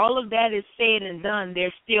when all of that is said and done,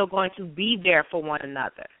 they're still going to be there for one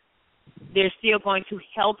another. They're still going to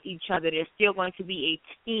help each other. They're still going to be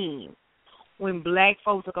a team. When black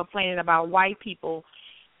folks are complaining about white people,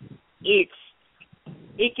 it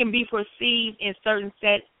can be perceived in certain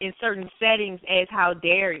settings as how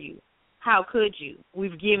dare you, how could you?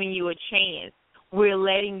 We've given you a chance. We're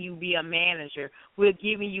letting you be a manager. We're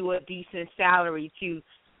giving you a decent salary to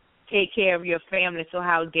take care of your family, so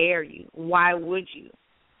how dare you? Why would you?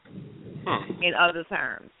 In other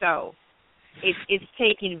terms. So it's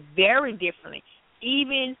taken very differently.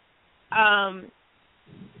 Even and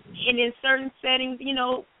in certain settings, you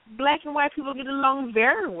know, black and white people get along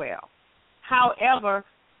very well. However,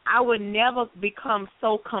 I would never become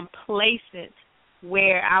so complacent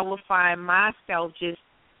where I would find myself just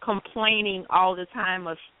complaining all the time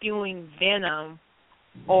or spewing venom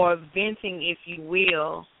or venting, if you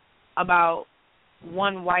will, about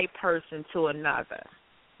one white person to another.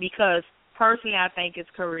 Because personally, I think it's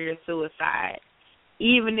career suicide.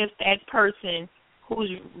 Even if that person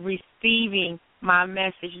who's receiving my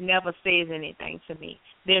message never says anything to me,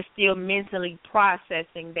 they're still mentally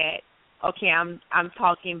processing that, okay, I'm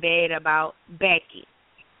talking bad about Becky.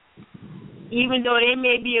 Even though they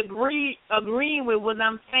may be agreeing with what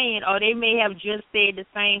I'm saying, or they may have just said the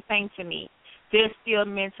same thing to me, they're still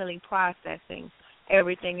mentally processing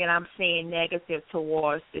everything that I'm saying negative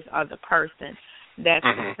towards this other person that's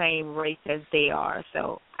the same race as they are.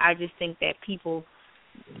 So I just think that people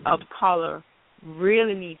of color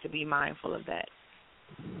really need to be mindful of that.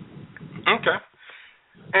 Okay.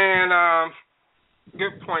 And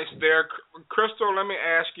good points there. Crystal, let me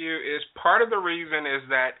ask you, is part of the reason is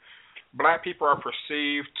that black people are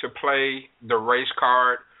perceived to play the race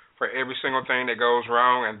card for every single thing that goes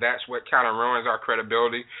wrong, and that's what kind of ruins our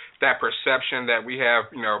credibility, that perception that we have,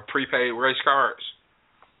 you know, prepaid race cards?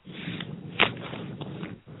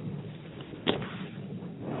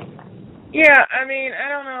 Yeah, I mean, I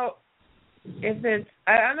don't know if it's,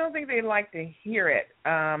 I don't think they like to hear it,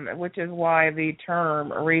 which is why the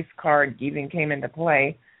term race card even came into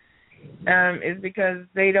play, is because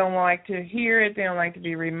they don't like to hear it, they don't like to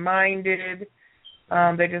be reminded,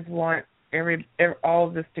 they just want all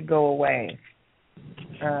of this to go away.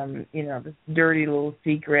 You know, this dirty little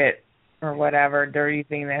secret or whatever, dirty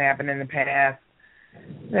thing that happened in the past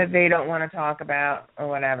that they don't want to talk about or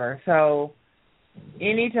whatever. So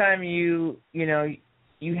anytime you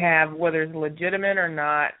have, whether it's legitimate or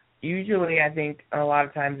not, usually I think a lot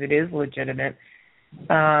of times it is legitimate.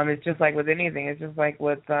 It's just like with anything. It's just like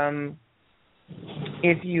with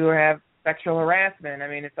if you have sexual harassment. I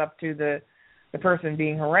mean, it's up to the person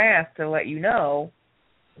being harassed to let you know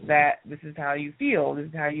that this is how you feel, this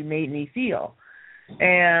is how you made me feel.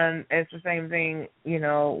 And it's the same thing, you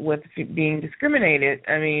know, with being discriminated.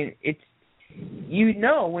 I mean, it's, you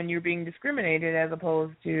know, when you're being discriminated as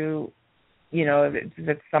opposed to, you know, if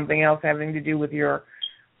it's something else having to do with your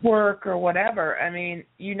work or whatever. I mean,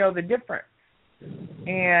 you know the difference.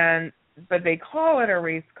 But they call it a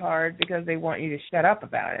race card because they want you to shut up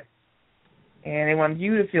about it. And they want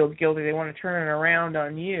you to feel guilty. They want to turn it around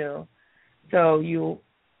on you. So you'll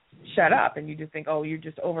shut up, and you just think, oh, you're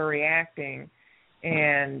just overreacting,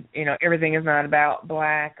 and everything is not about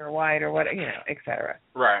black or white or what, et cetera.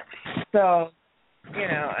 Right. So,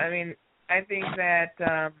 I mean, I think that's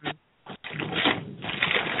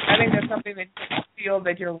something that you feel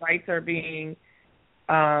that your rights are being,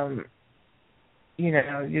 that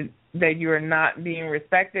you are not being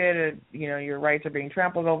respected, your rights are being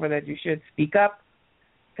trampled over, that you should speak up,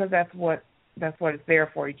 because that's what it's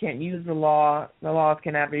there for. You can't use the law. The laws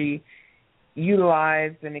cannot be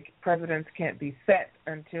utilized, and precedents can't be set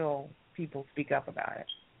until people speak up about it.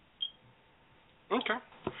 Okay.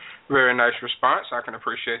 Very nice response. I can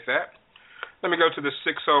appreciate that. Let me go to the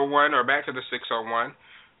 601, or back to the 601,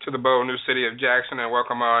 to the bold new city of Jackson, and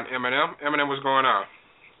welcome on Eminem. Eminem, what's going on?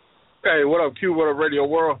 Hey, what up, Q? What up, Radio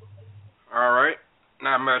World? All right.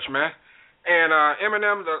 Not much, man. And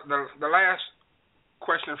Eminem, the last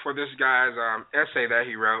question for this guy's essay that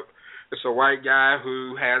he wrote, it's a white guy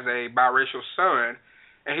who has a biracial son,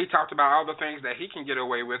 and he talked about all the things that he can get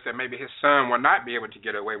away with that maybe his son will not be able to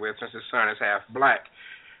get away with since his son is half black.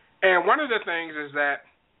 And one of the things is that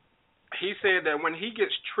he said that when he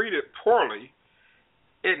gets treated poorly,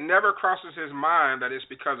 it never crosses his mind that it's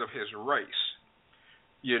because of his race.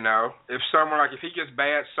 If he gets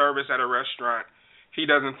bad service at a restaurant, he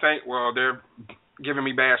doesn't think, well, they're giving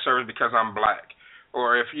me bad service because I'm black.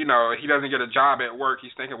 Or if, he doesn't get a job at work,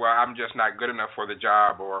 he's thinking, well, I'm just not good enough for the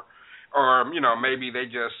job. Or maybe they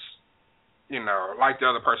just, like the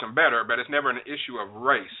other person better, but it's never an issue of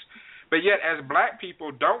race. But yet, as black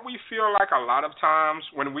people, don't we feel like a lot of times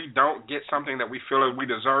when we don't get something that we feel that we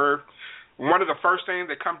deserve, one of the first things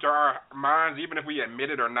that come to our minds, even if we admit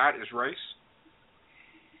it or not, is race?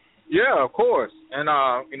 Yeah, of course. And,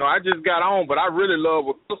 I just got on, but I really love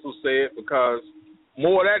what Crystal said because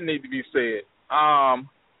more of that needs to be said.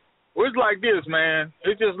 It's like this, man.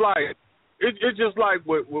 It's just like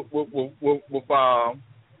with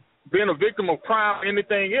being a victim of crime,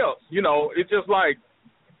 anything else. It's just like,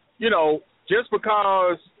 just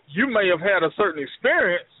because you may have had a certain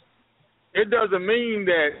experience, it doesn't mean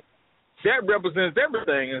that represents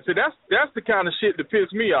everything. And so that's the kind of shit that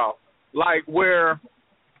pisses me off. Like where,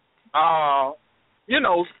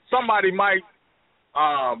 somebody might,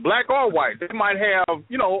 black or white, they might have,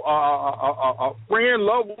 a friend,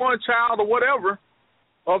 loved one, child, or whatever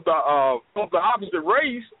of the opposite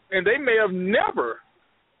race, and they may have never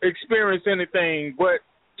experienced anything. But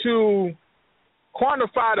to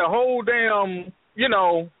quantify the whole damn,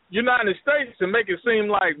 United States and make it seem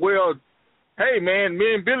like, well, hey, man,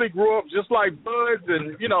 me and Billy grew up just like buds,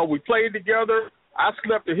 and, we played together. I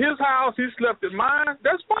slept at his house, he slept at mine.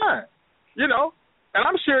 That's fine, And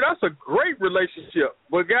I'm sure that's a great relationship,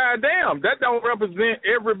 but goddamn, that don't represent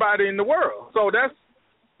everybody in the world. So that's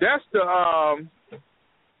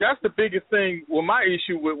the biggest thing with my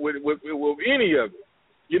issue with any of it.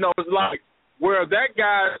 It's like where that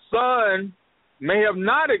guy's son may have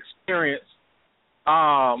not experienced,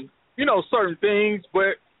 certain things,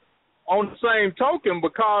 but on the same token,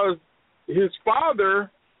 because his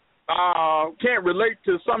father can't relate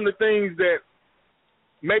to some of the things that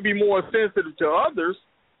may be more sensitive to others,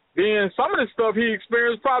 then some of the stuff he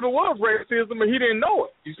experienced probably was racism, and he didn't know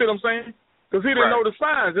it. You see what I'm saying? Because he didn't know the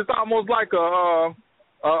signs. It's almost like a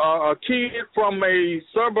kid from a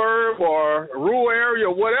suburb or a rural area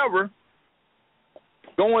or whatever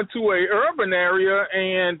going to a urban area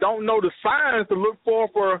and don't know the signs to look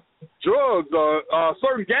for drugs or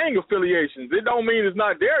certain gang affiliations. It don't mean it's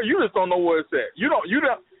not there. You just don't know where it's at. You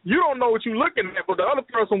don't know what you're looking at, but the other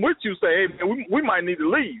person with you say, hey, man, we might need to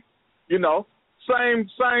leave,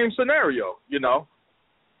 Same scenario,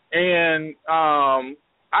 And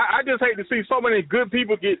I just hate to see so many good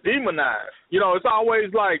people get demonized. It's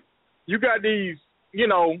always like you got these,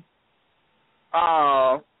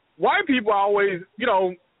 white people always,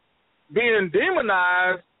 being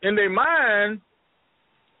demonized in their mind.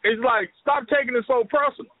 It's like, stop taking it so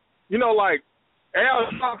personal. Like Al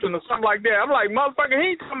Sharpton or something like that. I'm like, motherfucker,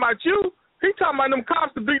 he ain't talking about you. He talking about them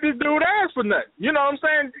cops to beat this dude ass for nothing. You know what I'm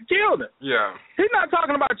saying? Killed him. Yeah. He's not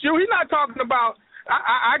talking about you. He's not talking about,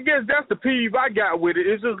 I guess that's the peeve I got with it.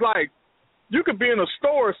 It's just like, you could be in a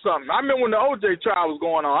store or something. I remember when the OJ trial was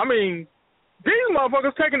going on. I mean, these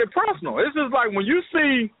motherfuckers taking it personal. It's just like when you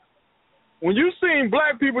seen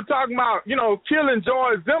black people talking about, killing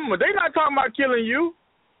George Zimmerman, they not talking about killing you.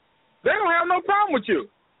 They don't have no problem with you.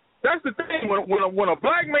 That's the thing. When a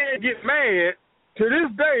black man gets mad, to this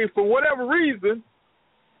day, for whatever reason,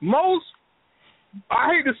 I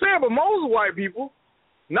hate to say it, but most white people,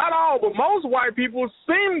 not all, but most white people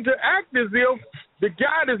seem to act as if the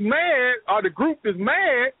guy that's mad or the group that's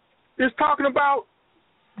mad is talking about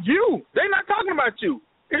you. They're not talking about you.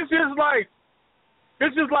 it's just like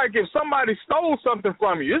if somebody stole something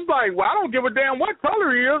from you. It's like, well, I don't give a damn what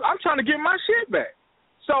color he is. I'm trying to get my shit back.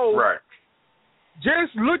 So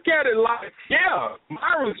just look at it like, yeah,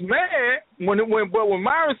 Myron's mad but when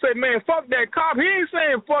Myron said, man, fuck that cop, he ain't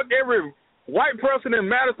saying fuck every white person in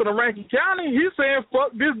Madison or Rankin County. He's saying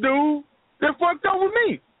fuck this dude that fucked over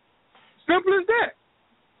me. Simple as that.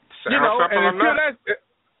 And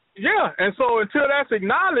so until that's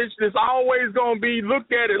acknowledged, it's always gonna be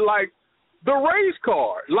looked at it like the race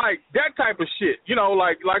card, like that type of shit.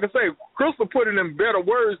 Like I say, Crystal put it in better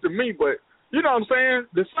words than me, but you know what I'm saying?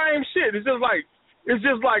 The same shit. It's just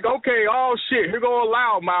like, okay, oh shit, here go a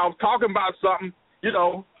loudmouth talking about something,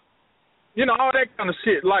 all that kind of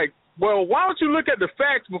shit. Like, well, why don't you look at the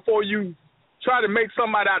facts before you try to make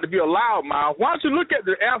somebody out to be a loudmouth? Why don't you look at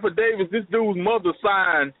the affidavits this dude's mother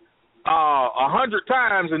signed 100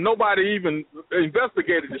 times and nobody even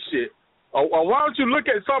investigated the shit? Or why don't you look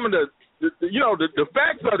at some of the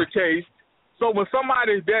facts of the case, so when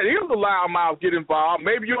somebody that is a loudmouth get involved,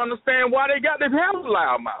 maybe you understand why they got to have a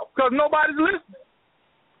loudmouth, because nobody's listening.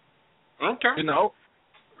 Okay.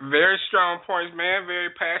 Very strong points, man.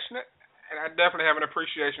 Very passionate, and I definitely have an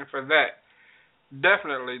appreciation for that.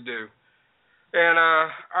 Definitely do. And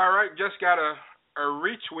all right, just got a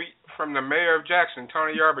retweet from the mayor of Jackson.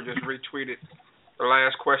 Tony Yarber just retweeted the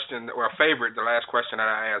last question, or favorite the last question that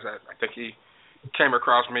I asked. I think he came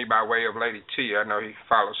across me by way of Lady T. I know he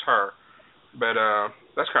follows her. But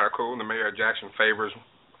that's kind of cool. The mayor of Jackson favorites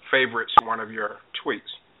one of your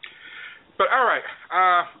tweets. But all right,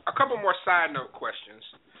 a couple more side note questions.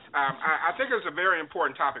 I think it's a very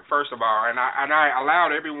important topic, first of all, and I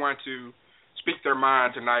allowed everyone to speak their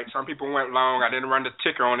mind tonight. Some people went long. I didn't run the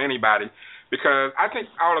ticker on anybody because I think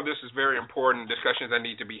all of this is very important discussions that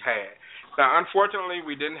need to be had. Now, unfortunately,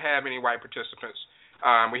 we didn't have any white participants.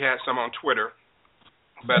 We had some on Twitter,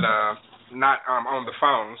 but not on the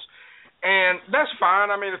phones. And that's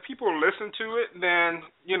fine. I mean, if people listen to it, then,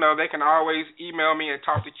 they can always email me at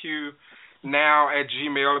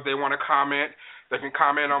talktoq.now@gmail if they want to comment. They can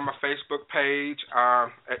comment on my Facebook page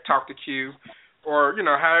at TalkToQ, or,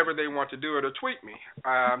 however they want to do it, or tweet me.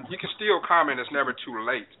 You can still comment. It's never too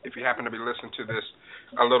late if you happen to be listening to this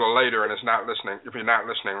a little later and if you're not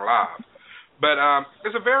listening live. But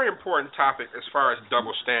it's a very important topic as far as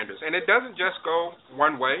double standards. And it doesn't just go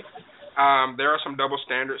one way. There are some double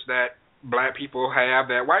standards that black people have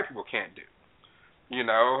that white people can't do.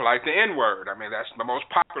 Like the N-word. I mean, that's the most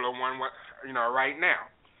popular one, right now.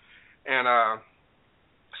 And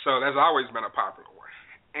so that's always been a popular one.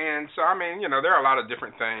 And so, I mean, there are a lot of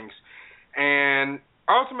different things. And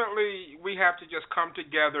ultimately, we have to just come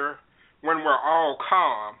together when we're all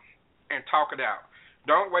calm and talk it out.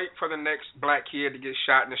 Don't wait for the next black kid to get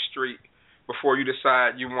shot in the street before you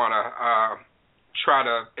decide you want to try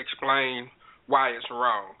to explain why it's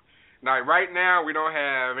wrong. Now, right now, we don't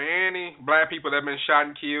have any black people that have been shot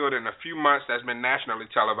and killed in a few months that's been nationally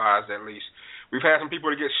televised, at least. We've had some people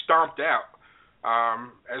to get stomped out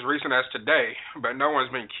as recent as today, but no one's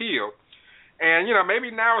been killed. And, maybe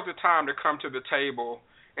now is the time to come to the table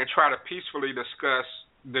and try to peacefully discuss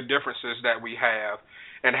the differences that we have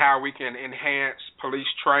and how we can enhance police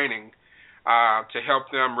training to help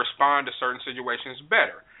them respond to certain situations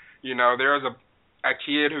better. There's a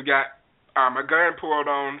kid who got a gun pulled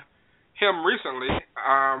on him recently.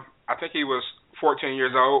 I think he was 14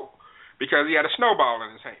 years old because he had a snowball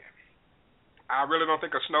in his hand. I really don't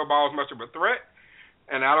think a snowball is much of a threat,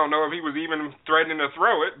 and I don't know if he was even threatening to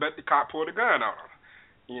throw it, but the cop pulled a gun on him.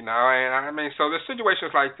 And I mean, so there's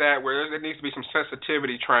situations like that where there needs to be some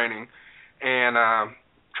sensitivity training and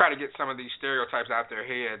try to get some of these stereotypes out their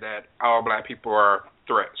head that all black people are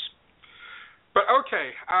threats. But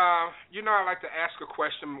okay, I like to ask a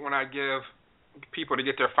question when I give people to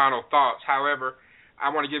get their final thoughts. However, I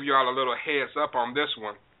want to give you all a little heads up on this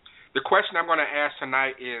one. The question I'm going to ask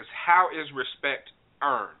tonight is, how is respect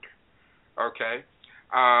earned? Okay?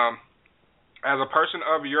 As a person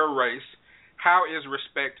of your race, how is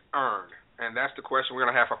respect earned? And that's the question we're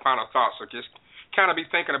going to have for final thoughts. So just kind of be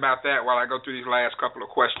thinking about that while I go through these last couple of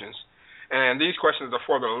questions. And these questions are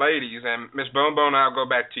for the ladies. And Ms. Boom Boom, I'll go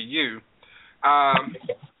back to you.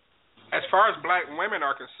 As far as black women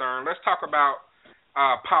are concerned, let's talk about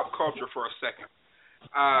pop culture for a second.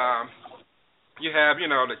 You have,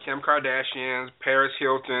 the Kim Kardashians, Paris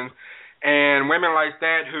Hilton, and women like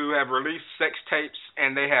that who have released sex tapes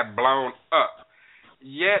and they have blown up.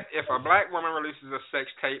 Yet, if a black woman releases a sex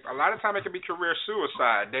tape, a lot of time it can be career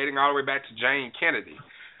suicide, dating all the way back to Jane Kennedy.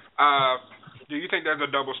 Do you think there's a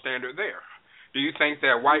double standard there? Do you think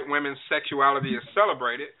that white women's sexuality is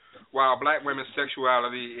celebrated, while black women's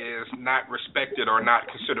sexuality is not respected or not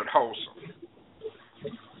considered wholesome.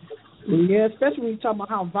 Yeah, especially when you're talking about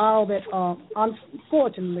how viral that,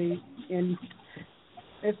 unfortunately, and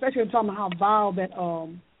especially when you're talking about how viral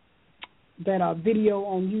that video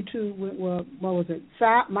on YouTube with, what was it,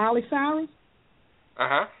 Miley Cyrus?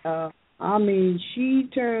 I mean, she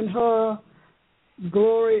turned her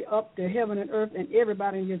glory up to heaven and earth, and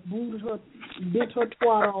everybody just booted her, bent her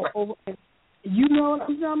twat all over. And you know what I'm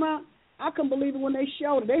talking about? I couldn't believe it when they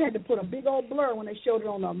showed it. They had to put a big old blur when they showed it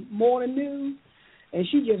on the morning news, and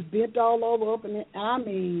she just bent all over up. And I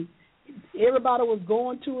mean, everybody was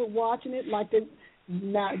going to it, watching it like they.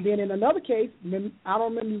 Now, then in another case, I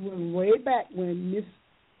don't remember way back when Miss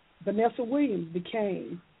Vanessa Williams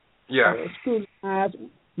became scrutinized.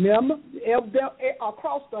 Remember,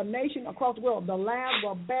 across the nation, across the world, the lines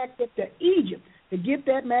were backed up to Egypt to get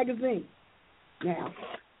that magazine. Now,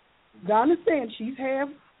 I understand she's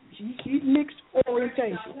mixed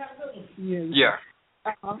orientation.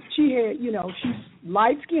 She had, she's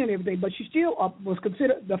light skinned and everything, but she still was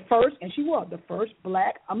considered the first, and she was the first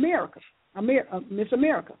black Miss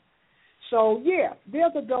America. So, yeah,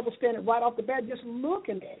 there's a double standard right off the bat just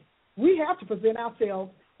looking at it. We have to present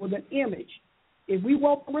ourselves with an image. If we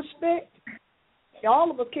want respect, all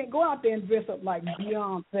of us can't go out there and dress up like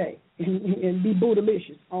Beyonce and be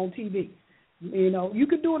bootylicious on TV. You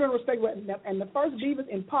could do it in respect. And the first divas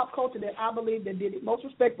in pop culture that I believe that did it most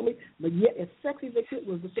respectfully, but yet as sexy as they could,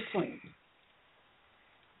 was the Supremes.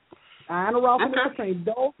 Diana Ross and the Supremes.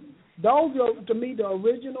 Those are, to me, the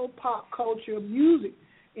original pop culture music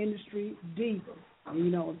industry divas.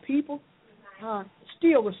 And people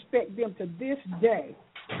still respect them to this day,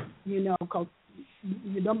 because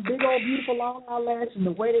them big old beautiful long eyelashes and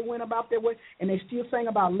the way they went about their way, and they still sang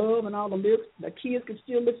about love and all the lyrics. The kids can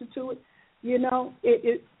still listen to it.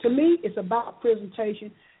 It to me, it's about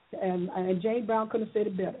presentation, and James Brown couldn't have said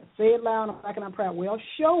it better. Say it loud, I'm black and I'm proud. Well,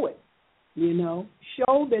 show it.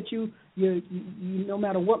 Show that you no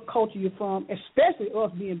matter what culture you're from, especially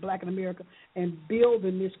us being black in America and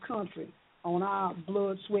building this country on our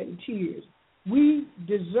blood, sweat, and tears. We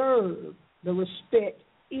deserve the respect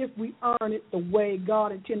if we earn it the way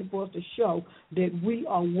God intended for us to show that we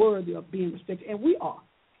are worthy of being respected. And we are.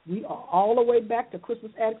 We are all the way back to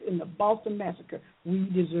Christmas Addicts in the Boston Massacre. We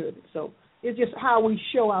deserve it. So it's just how we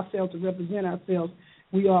show ourselves to represent ourselves.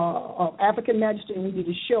 We are of African majesty, and we need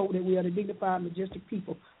to show that we are the dignified, majestic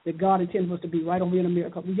people that God intended for us to be right over in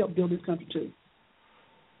America. We help build this country, too.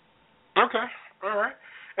 Okay. All right.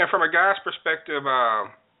 And from a guy's perspective,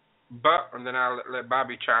 Buck, and then I'll let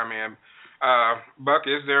Bobby chime in. Buck,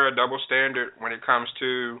 is there a double standard when it comes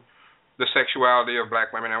to the sexuality of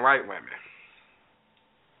black women and white women?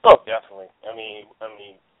 Oh, definitely. I mean,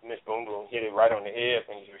 Miss Boom Boom hit it right on the head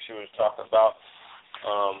when she was talking about,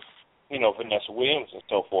 Vanessa Williams and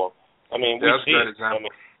so forth. I mean, that's a great example.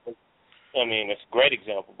 I mean, it's a great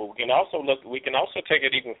example. But we can also take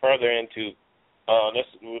it even further into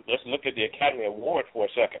let's look at the Academy Award for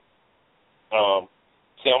a second.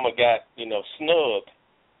 Selma got snubbed,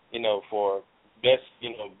 for best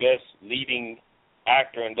leading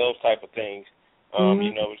actor and those type of things.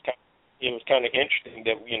 It was kind of interesting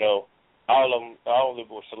that all of them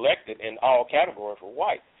were selected and all categories were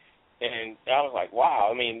white, and I was like, wow.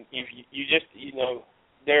 I mean, if you just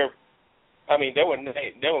there were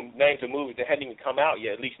names of movies that hadn't even come out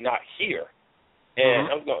yet, at least not here. And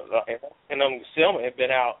Selma had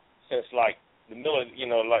been out since like the middle,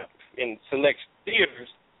 like in select theaters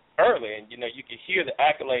early, and you could hear the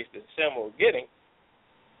accolades that Selma was getting,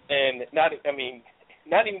 and not even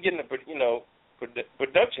getting the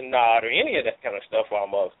production nod or any of that kind of stuff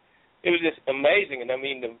almost. It was just amazing, and I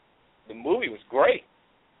mean the movie was great.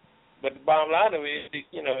 But the bottom line of it is,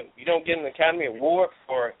 you don't get an Academy Award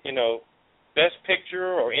for Best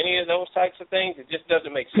Picture or any of those types of things. It just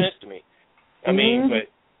doesn't make sense to me. I mean, but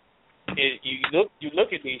you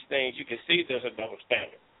look at these things, you can see there's a double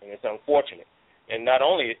standard, and it's unfortunate. And not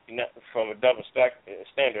only from a double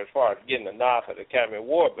standard as far as getting a nod for the Academy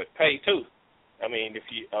Award, but pay too. I mean, if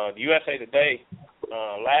you the USA Today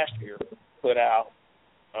last year put out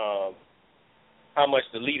how much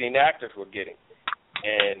the leading actors were getting,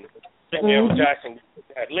 and Samuel L. Jackson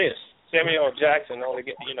had lists. Samuel L. Jackson only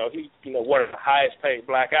get he's one of the highest paid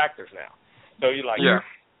black actors now. So you're like,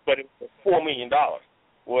 but it was $4 million.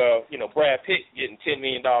 Well, Brad Pitt getting $10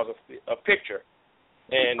 million a picture.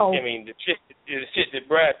 And, I mean, the shit that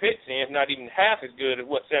Brad Pitt's in is not even half as good as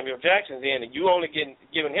what Samuel Jackson's in, and you only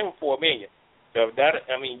giving him $4 million. So that,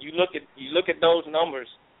 I mean, you look at those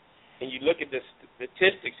numbers, and you look at the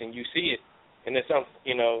statistics, and you see it, and it's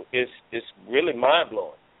it's really mind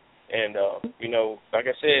blowing. And like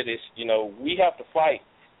I said, it's we have to fight.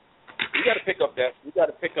 We got to pick up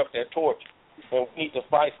that torch, and we need to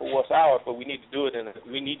fight for what's ours. But we need to do it in a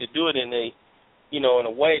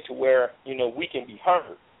way to where we can be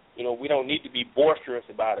heard. We don't need to be boisterous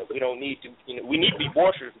about it. We don't need to. We need to be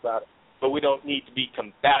boisterous about it, but we don't need to be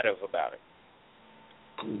combative about it.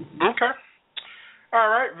 Okay. All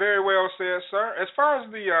right. Very well said, sir. As far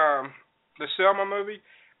as the Selma movie,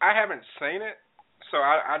 I haven't seen it, so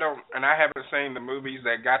I don't, and I haven't seen the movies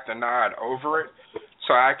that got the nod over it,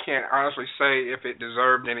 so I can't honestly say if it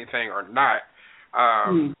deserved anything or not.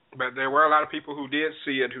 But there were a lot of people who did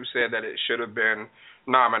see it who said that it should have been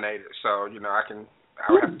nominated. So I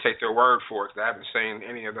would have to take their word for it because I haven't seen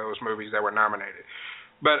any of those movies that were nominated.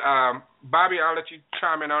 But Bobby, I'll let you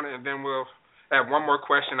chime in on it, and then we'll have one more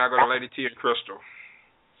question. I'll go to Lady T and Crystal.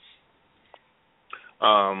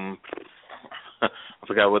 I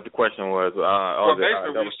forgot what the question was.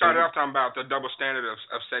 Basically, we started off talking about the double standard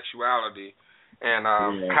of sexuality and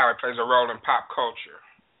how it plays a role in pop culture.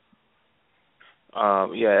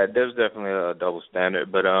 There's definitely a double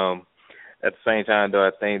standard, but at the same time, though,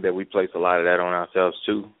 I think that we place a lot of that on ourselves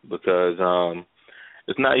too, because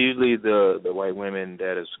it's not usually the white women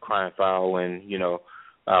that is crying foul when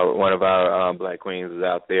one of our black queens is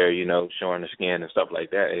out there, showing the skin and stuff like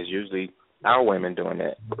that. It's usually our women doing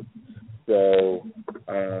that. So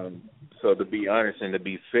to be honest and to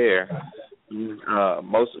be fair,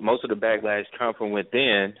 most of the backlash come from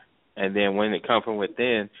within, and then when it comes from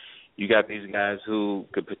within, you got these guys who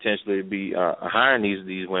could potentially be hiring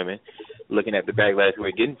these women, looking at the backlash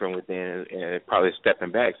we're getting from within, and probably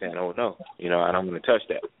stepping back, saying, "Oh no, I don't want to touch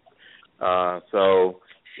that." So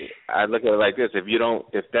I look at it like this: if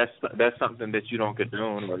that's something that you don't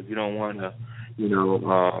condone, or if you don't want to,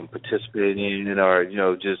 participate in it, or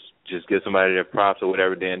just give somebody their props or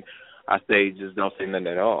whatever, then I say just don't say nothing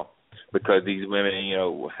at all. Because these women,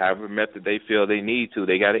 however method they feel they need to,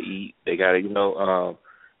 they got to eat, they got to,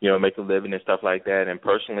 make a living and stuff like that. And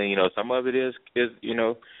personally, some of it is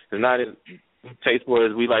not as tasteful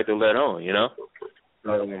as we like to let on,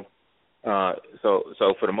 So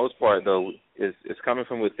for the most part, though, it's coming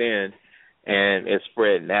from within and it's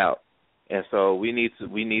spreading out. And so we need to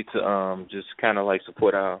just kind of like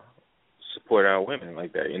support our women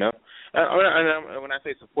like that, And when I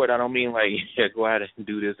say support, I don't mean like go out and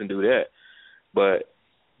do this and do that, but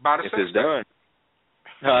if it's done,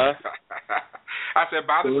 huh? I said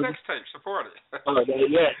buy the sex tape, support it.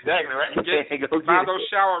 Yeah, exactly right. Buy those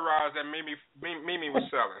shower rods that Mimi was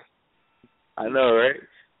selling. I know, right?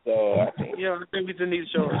 So I think we just need to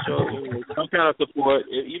show some kind of support,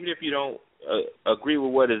 even if you don't agree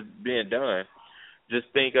with what is being done. Just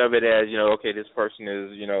think of it as okay, this person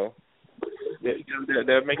is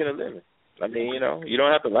they're making a living. I mean, you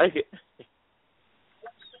don't have to like it.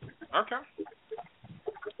 Okay.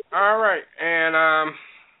 All right, and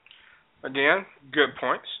again, good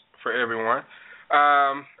points for everyone.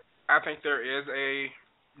 I think there is a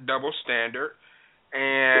double standard,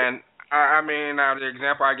 and I mean, now the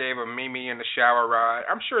example I gave of Mimi in the shower rod,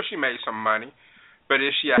 I'm sure she made some money, but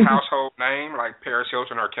is she a household name like Paris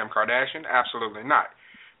Hilton or Kim Kardashian? Absolutely not.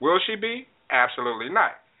 Will she be? Absolutely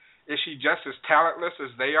not. Is she just as talentless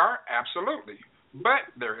as they are? Absolutely.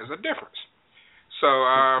 But there is a difference. So,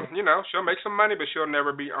 she'll make some money, but she'll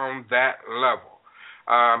never be on that level.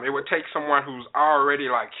 It would take someone who's already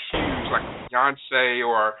like huge, like Beyonce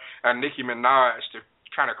or Nicki Minaj, to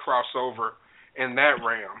kind of cross over in that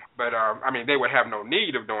realm. But, they would have no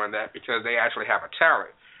need of doing that because they actually have a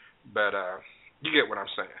talent. But you get what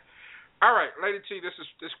I'm saying. All right, Lady T, this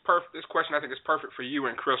question I think is perfect for you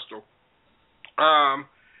and Crystal.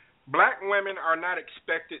 Black women are not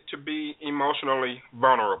expected to be emotionally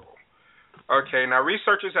vulnerable. Okay, now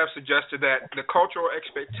researchers have suggested that the cultural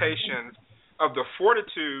expectations of the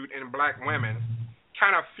fortitude in black women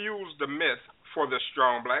kind of fuels the myth for the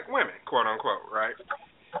strong black women, quote unquote, right?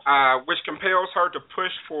 Which compels her to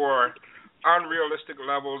push for unrealistic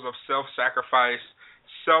levels of self-sacrifice,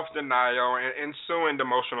 self-denial, and ensuing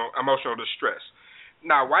emotional distress.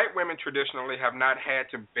 Now, white women traditionally have not had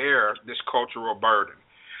to bear this cultural burden.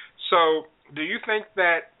 So, do you think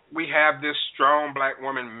that we have this strong black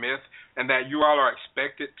woman myth and that you all are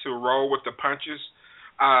expected to roll with the punches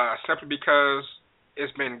simply because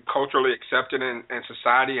it's been culturally accepted in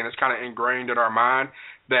society and it's kind of ingrained in our mind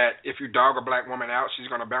that if you dog a black woman out, she's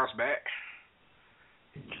going to bounce back?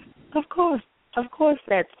 Of course,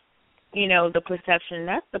 that's the perception.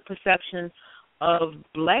 That's the perception of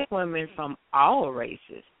black women from all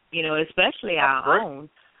races. Especially our own.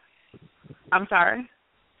 I'm sorry.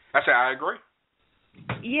 I said I agree.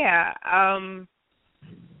 Yeah.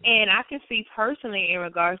 And I can see personally in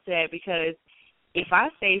regards to that, because if I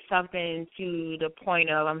say something to the point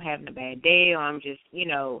of I'm having a bad day, or I'm just,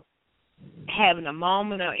 having a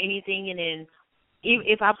moment or anything, and then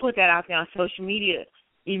if I put that out there on social media,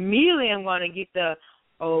 immediately I'm going to get the,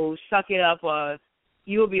 oh, suck it up, or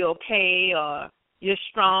you'll be okay, or you're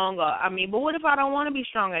strong, but what if I don't want to be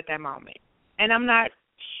strong at that moment? And I'm not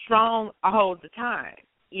strong all the time.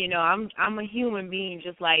 I'm a human being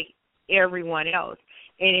just like everyone else,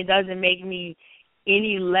 and it doesn't make me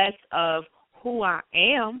any less of who I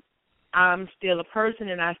am. I'm still a person,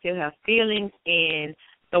 and I still have feelings, and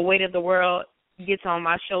the weight of the world gets on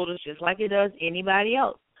my shoulders just like it does anybody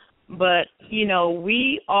else. But,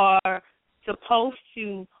 we are supposed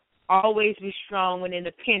to always be strong and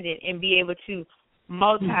independent and be able to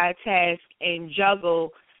multitask and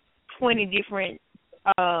juggle 20 different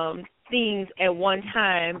things at one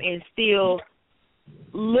time and still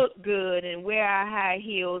look good and wear our high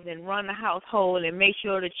heels and run the household and make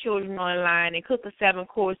sure the children are in line and cook a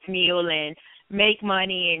 7-course meal and make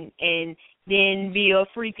money and then be a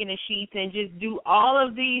freak in the sheets and just do all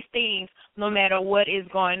of these things no matter what is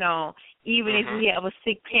going on. Even if we have a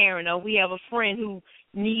sick parent or we have a friend who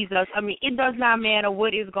needs us. It does not matter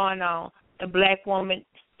what is going on. The black woman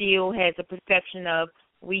still has a perception of,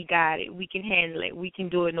 we got it, we can handle it, we can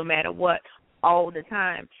do it no matter what, all the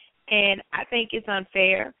time. And I think it's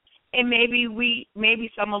unfair. And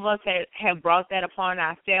maybe some of us have brought that upon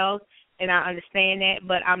ourselves, and I understand that,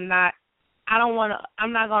 but I'm not going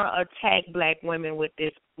to attack black women with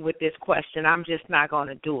this question. I'm just not going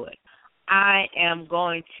to do it. I am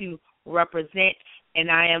going to represent,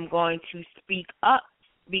 and I am going to speak up,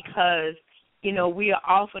 because we are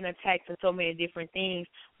often attacked for so many different things,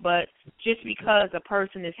 but just because a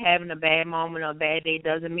person is having a bad moment or a bad day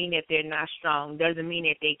doesn't mean that they're not strong, doesn't mean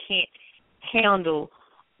that they can't handle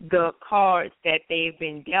the cards that they've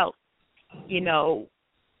been dealt.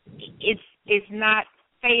 It's not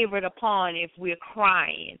favored upon if we're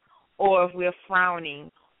crying or if we're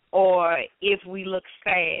frowning or if we look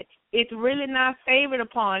sad. It's really not favored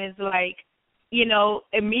upon. It's like,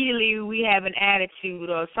 immediately we have an attitude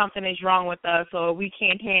or something is wrong with us or we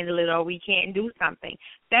can't handle it or we can't do something.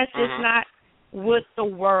 That's just not what the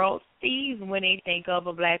world sees when they think of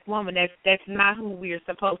a black woman. That's not who we are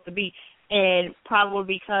supposed to be. And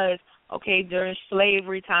probably because, during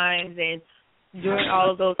slavery times and during all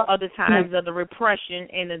of those other times of the repression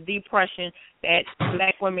and the depression, that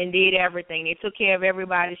black women did everything. They took care of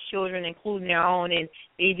everybody's children, including their own, and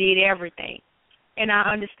they did everything. And I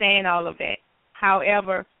understand all of that.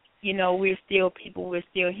 However, we're still people, we're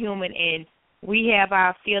still human, and we have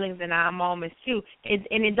our feelings and our moments too. And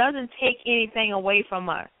it doesn't take anything away from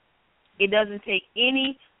us. It doesn't take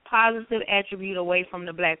any positive attribute away from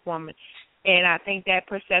the black woman. And I think that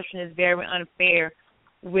perception is very unfair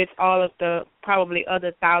with all of the probably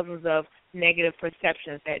other thousands of negative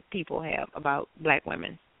perceptions that people have about black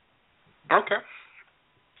women. Okay.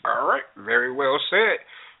 All right. Very well said.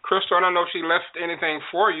 Crystal, I don't know if she left anything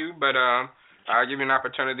for you, but I'll give you an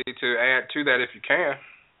opportunity to add to that if you can.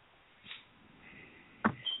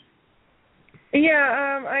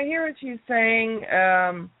 Yeah, I hear what she's saying.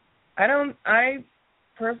 I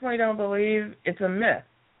personally don't believe it's a myth.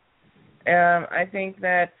 I think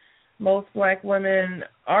that most black women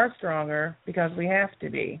are stronger because we have to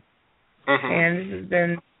be. And this has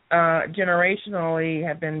been generationally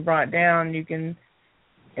have been brought down. You can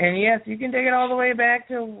take it all the way back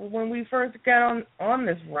to when we first got on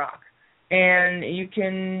this rock. And you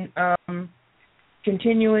can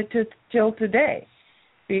continue it till today,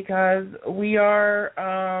 because we are,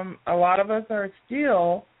 a lot of us are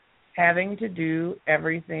still having to do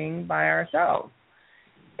everything by ourselves,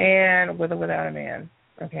 and with or without a man.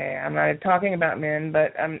 Okay, I'm not talking about men,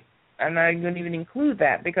 but I'm not going to even include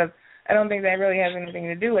that, because I don't think that really has anything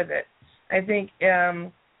to do with it. I think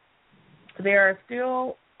there are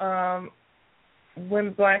still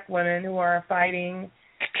black women who are fighting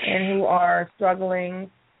and who are struggling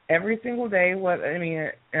every single day.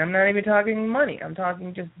 I'm not even talking money. I'm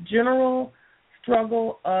talking just general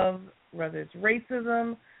struggle of whether it's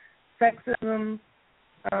racism, sexism.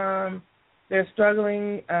 They're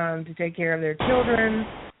struggling to take care of their children.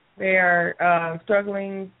 They are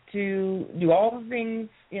struggling to do all the things,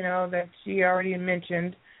 that she already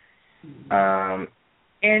mentioned.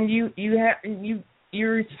 And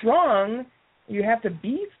you're strong. You have to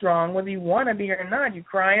be strong whether you want to be or not. You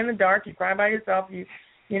cry in the dark. You cry by yourself. You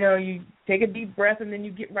take a deep breath and then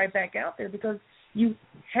you get right back out there, because you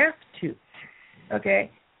have to. Okay?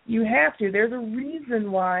 You have to. There's a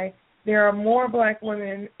reason why there are more black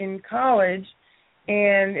women in college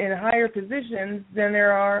and in higher positions than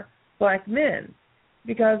there are black men.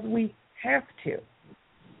 because we have to.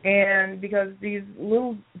 And because these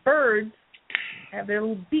little birds have their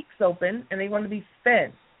little beaks open and they want to be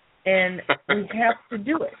fed. And we have to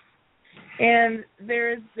do it. And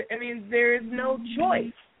there is no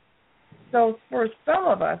choice. So for some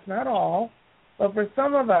of us, not all, but for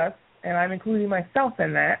some of us, and I'm including myself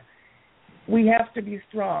in that, we have to be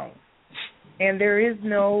strong. And there is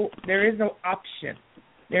no option.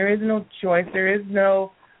 There is no choice. There is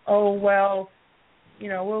no, we'll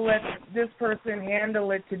let this person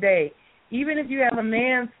handle it today. Even if you have a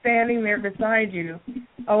man standing there beside you,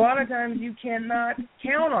 a lot of times you cannot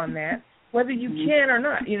count on that, whether you can or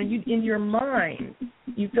not. You in your mind,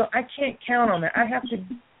 you feel, I can't count on that. I have to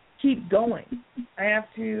keep going. I have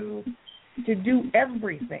to do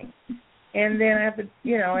everything. And then I have to,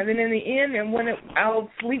 and then in the end, and I'll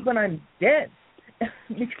sleep when I'm dead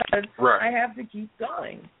because I have to keep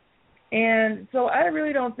going. And so I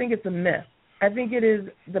really don't think it's a myth. I think it is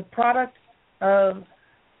the product of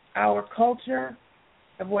our culture,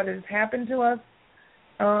 of what has happened to us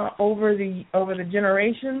over the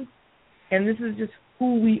generations, and this is just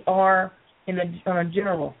who we are on a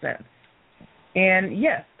general sense. And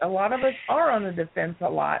yes, a lot of us are on the defense a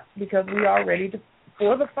lot because we are ready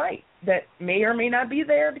for the fight that may or may not be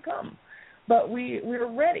there to come. But we're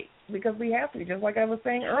ready because we have to be. Just like I was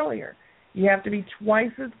saying earlier, you have to be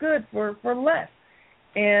twice as good for less.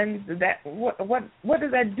 And that what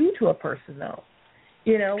does that do to a person though?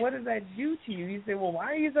 What does that do to you? You say, well, why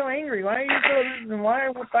are you so angry? Why are you so this? And why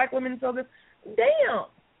are black women so this? Damn.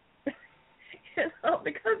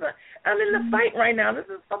 Because I'm in the fight right now. This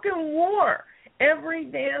is fucking war every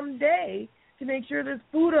damn day to make sure there's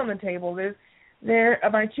food on the table.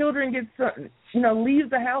 My children leave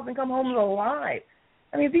the house and come home alive.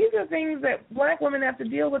 I mean, these are things that black women have to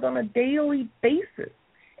deal with on a daily basis.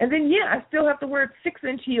 And then, I still have to wear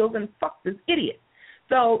 6-inch heels and fuck this idiot.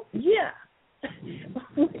 So, we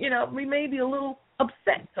may be a little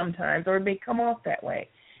upset sometimes, or it may come off that way.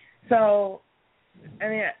 So, I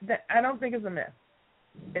mean, I don't think it's a myth.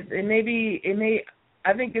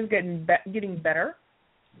 I think it's getting better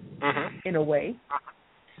in a way.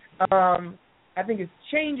 I think it's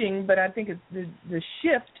changing, but I think it's the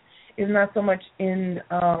shift is not so much in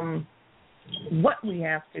what we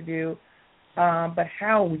have to do, but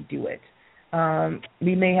how we do it.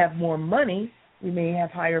 We may have more money, we may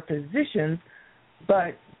have higher positions,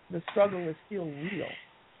 but the struggle is still real.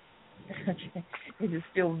 It is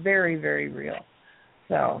still very, very real.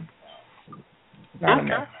 So, not a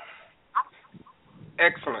myth.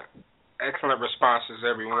 Excellent responses,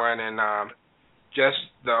 everyone, and just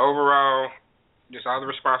the overall, just all the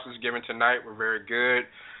responses given tonight were very good.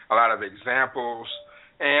 A lot of examples,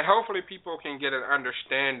 and hopefully people can get an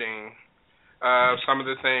understanding of some of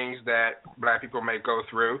the things that black people may go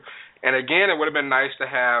through. And again, it would have been nice to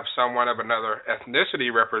have someone of another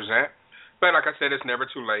ethnicity represent, but like I said, it's never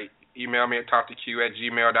too late. Email me at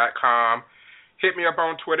talktoq@gmail.com. Hit me up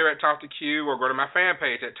on Twitter at TalkToQ, or go to my fan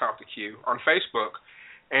page at TalkToQ on Facebook,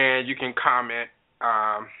 and you can comment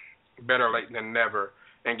better late than never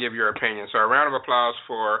and give your opinion. So a round of applause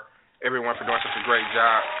for everyone for doing such a great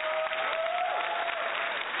job.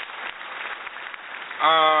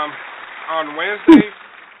 On Wednesday,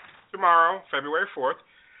 tomorrow, February 4th,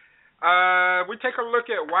 we take a look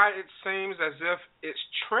at why it seems as if it's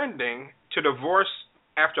trending to divorce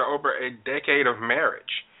after over a decade of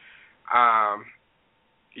marriage.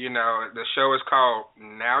 The show is called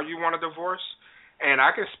Now You Want a Divorce, and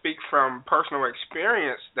I can speak from personal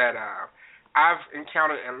experience that I've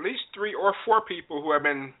encountered at least 3 or 4 people who have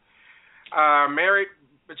been married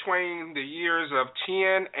between the years of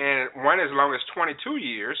 10 and one as long as 22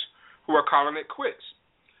 years who are calling it quits.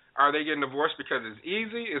 Are they getting divorced because it's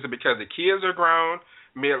easy? Is it because the kids are grown,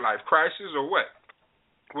 midlife crisis, or what?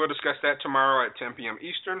 We'll discuss that tomorrow at 10 p.m.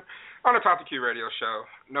 Eastern on the Talk to Q radio show.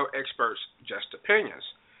 No experts, just opinions.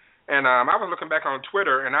 And I was looking back on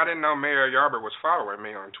Twitter, and I didn't know Mayor Yarber was following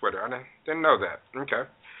me on Twitter. I didn't know that. Okay.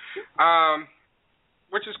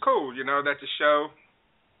 Which is cool, that the show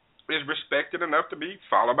is respected enough to be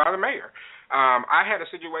followed by the mayor. I had a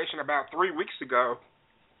situation about 3 weeks ago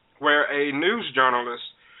where a news journalist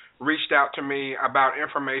reached out to me about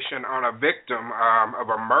information on a victim of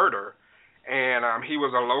a murder, and he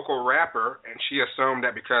was a local rapper, and she assumed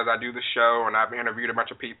that because I do the show and I've interviewed a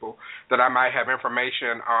bunch of people that I might have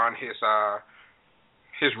information on his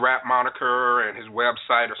rap moniker and his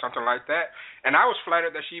website or something like that. And I was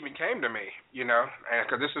flattered that she even came to me, and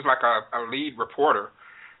because this is like a lead reporter,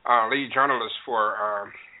 lead journalist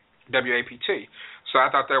for WAPT. So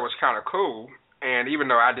I thought that was kind of cool. And even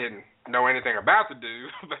though I didn't know anything about the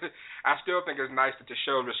dude, but I still think it's nice that the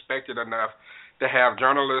show respected enough to have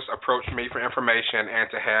journalists approach me for information and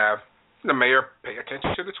to have the mayor pay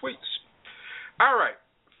attention to the tweets. All right,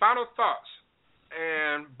 final thoughts.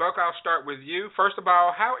 And, Buck, I'll start with you. First of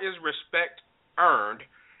all, how is respect earned?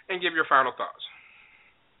 And give your final thoughts.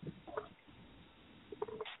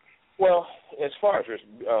 Well, as far as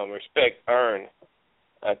respect earned,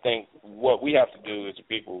 I think what we have to do as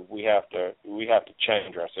people, we have to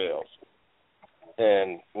change ourselves.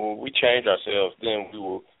 And when we change ourselves, then we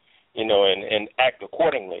will, and act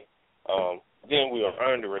accordingly. Then we will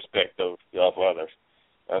earn the respect of others.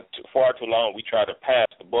 Far too long, we try to pass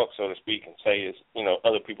the buck, so to speak, and say it's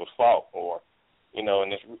other people's fault, or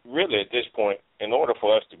and it's really at this point, in order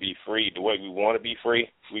for us to be free the way we want to be free,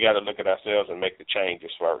 we got to look at ourselves and make the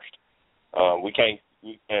changes first. We can't.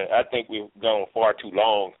 I think we've gone far too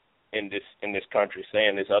long in this country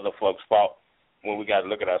saying it's other folks' fault when we got to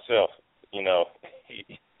look at ourselves.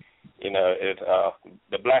 It's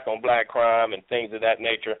the black on black crime and things of that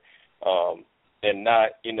nature, and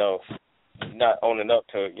not owning up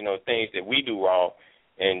to things that we do wrong,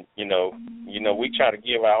 and we try to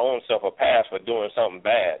give our own self a pass for doing something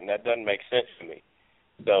bad, and that doesn't make sense to me.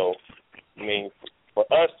 So, I mean, for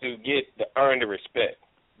us to earn the respect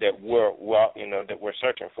that we're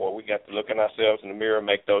searching for, we got to look at ourselves in the mirror,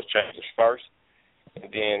 make those changes first,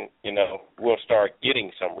 and then we'll start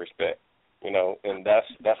getting some respect. And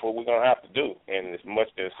that's what we're gonna have to do. And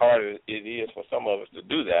as hard as it is for some of us to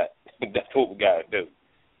do that, that's what we got to do.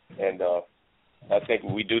 And I think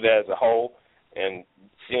we do that as a whole, and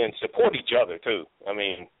then support each other too. I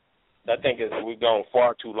mean, I think we've gone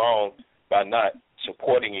far too long by not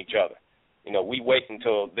supporting each other. We wait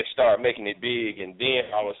until they start making it big, and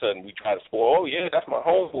then all of a sudden we try to support. Oh yeah, that's my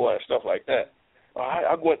homeboy and stuff like that.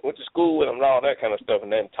 I went to school with him and all that kind of stuff,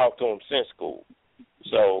 and then talk to him since school.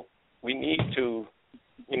 So we need to,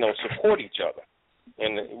 support each other.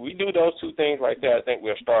 And we do those two things right there, I think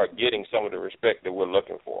we'll start getting some of the respect that we're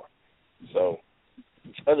looking for. So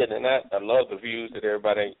other than that, I love the views that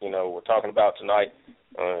everybody, we're talking about tonight.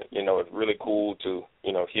 It's really cool to,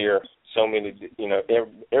 hear so many,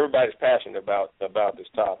 everybody's passionate about this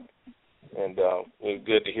topic. And it's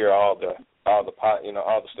good to hear all the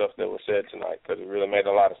stuff that was said tonight, because it really made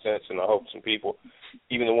a lot of sense, and I hope some people,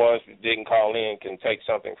 even the ones who didn't call in, can take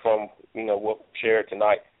something from what we shared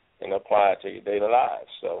tonight and apply it to your daily lives.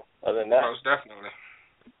 So other than that, most definitely.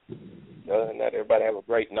 Other than that, everybody have a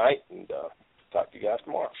great night, and talk to you guys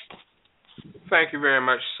tomorrow. Thank you very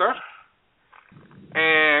much, sir.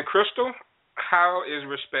 And Crystal, how is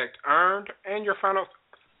respect earned? And your final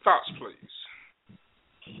thoughts, please.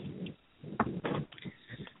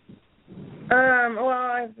 Well,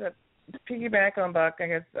 I have to piggyback on Buck. I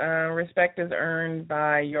guess respect is earned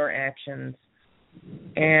by your actions.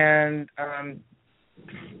 And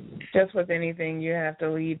just with anything, you have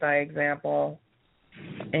to lead by example.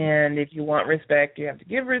 And if you want respect, you have to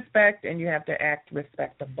give respect, and you have to act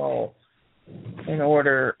respectable in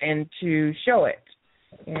order and to show it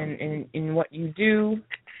in what you do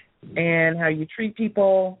and how you treat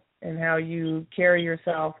people and how you carry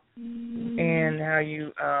yourself and how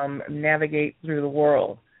you navigate through the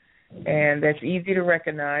world. And that's easy to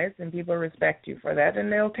recognize, and people respect you for that, and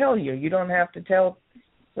they'll tell you. You don't have to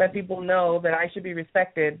let people know that I should be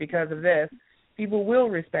respected because of this. People will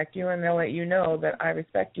respect you, and they'll let you know that I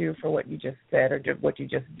respect you for what you just said or what you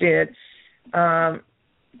just did.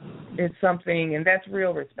 It's something, and that's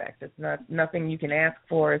real respect. It's nothing you can ask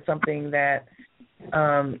for. It's something that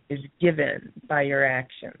is given by your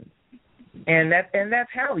actions. And that's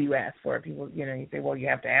how you ask for it. People, you say, well, you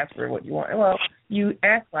have to ask for what you want. Well, you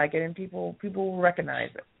act like it, and people will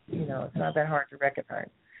recognize it. It's not that hard to recognize.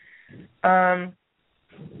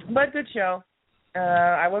 But good show.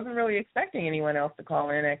 I wasn't really expecting anyone else to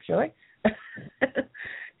call in, actually.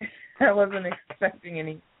 I wasn't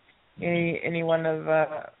expecting anyone of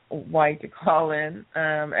white to call in,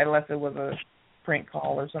 unless it was a prank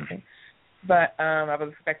call or something. But I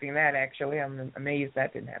was expecting that, actually. I'm amazed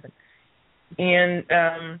that didn't happen. And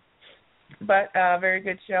but very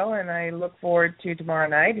good show, and I look forward to tomorrow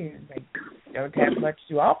night. And I don't have much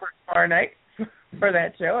to offer tomorrow night for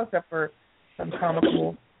that show, except for some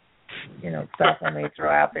comical, stuff I may throw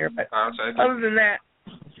out there. But other than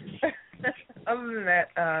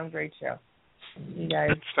that, great show. You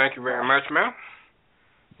guys. Thank you very much, ma'am.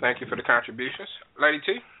 Thank you for the contributions, Lady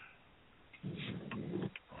T.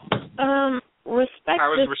 Respect.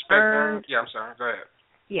 How is respect earned? Yeah, I'm sorry. Go ahead.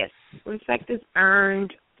 Yes, respect is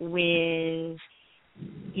earned when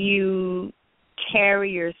you carry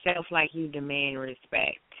yourself like you demand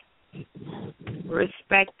respect.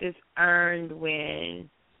 respect is earned when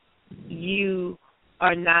you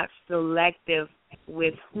are not selective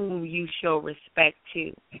with whom you show respect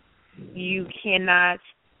to. You cannot,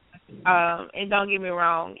 and don't get me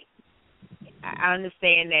wrong, I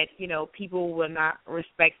understand that, people will not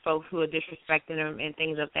respect folks who are disrespecting them and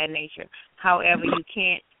things of that nature. However, you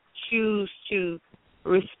can't choose to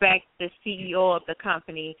respect the CEO of the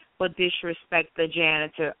company but disrespect the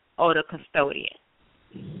janitor or the custodian.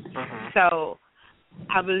 So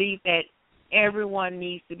I believe that everyone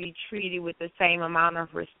needs to be treated with the same amount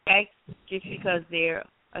of respect just because they're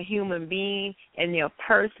a human being and they're a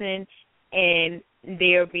person and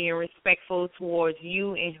they're being respectful towards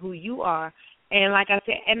you and who you are. And like I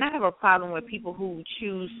said, and I have a problem with people who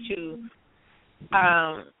choose to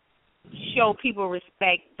show people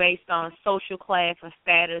respect based on social class or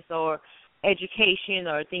status or education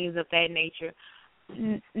or things of that nature.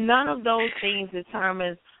 None of those things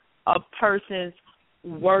determines a person's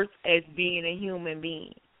worth as being a human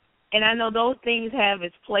being. And I know those things have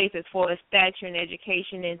its place as far as stature and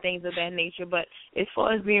education and things of that nature, but as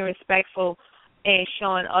far as being respectful and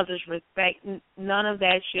showing others respect, none of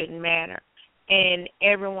that shouldn't matter. And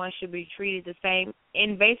everyone should be treated the same.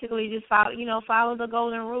 And basically just follow the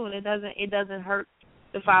golden rule. It doesn't hurt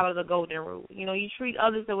to follow the golden rule. You treat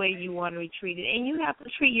others the way you want to be treated, and you have to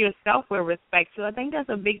treat yourself with respect. So I think that's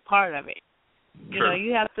a big part of it.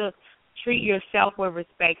 You have to treat yourself with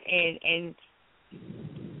respect and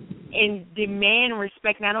demand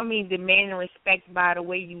respect. And I don't mean demand respect by the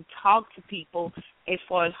way you talk to people as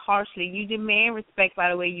far as harshly. You demand respect by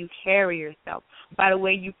the way you carry yourself, by the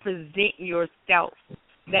way you present yourself.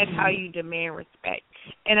 That's how you demand respect.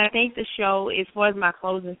 And I think the show, as far as my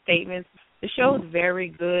closing statements, the show is very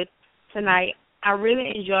good tonight. I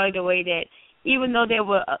really enjoyed the way that even though there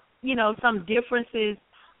were, some differences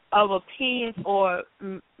of opinions or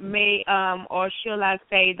shall I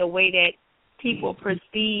say the way that people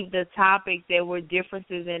perceived the topic, there were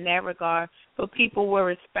differences in that regard, but people were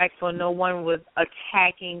respectful. No one was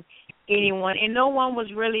attacking anyone, and no one was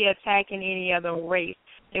really attacking any other race.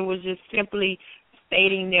 It was just simply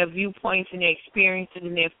stating their viewpoints and their experiences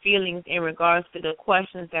and their feelings in regards to the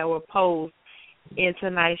questions that were posed in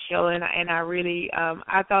tonight's show, and I really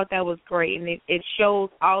I thought that was great, and it shows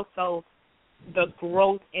also the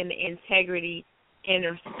growth and the integrity and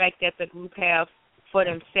the respect that the group have for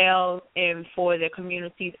themselves and for their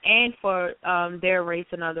communities and for their race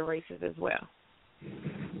and other races as well.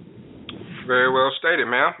 Very well stated,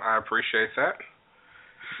 ma'am. I appreciate that.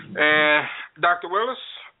 And Dr. Willis,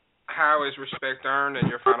 how is respect earned, and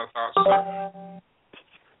your final thoughts,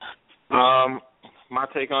 sir? My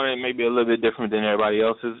take on it may be a little bit different than everybody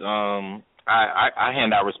else's. I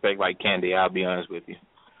hand out respect like candy, I'll be honest with you,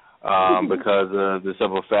 because of the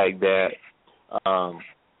simple fact that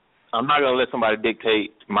I'm not going to let somebody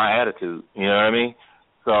dictate my attitude, you know what I mean?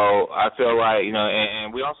 So I feel like,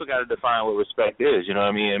 and we also got to define what respect is, you know what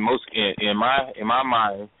I mean? And in my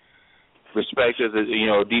mind, respect is,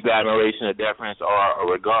 deep admiration, a deference, or a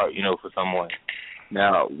regard, for someone.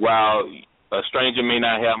 Now, while a stranger may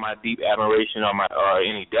not have my deep admiration or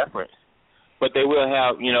any deference, but they will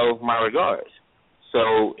have, my regards.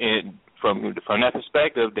 So from that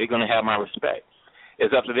perspective, they're going to have my respect.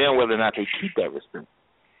 It's up to them whether or not they keep that respect.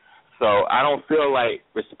 So I don't feel like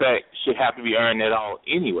respect should have to be earned at all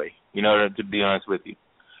anyway, to be honest with you.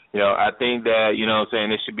 I think that,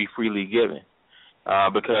 it should be freely given.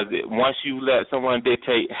 Because once you let someone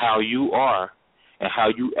dictate how you are and how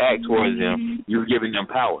you act towards them, you're giving them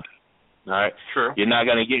power. All right? Sure. You're not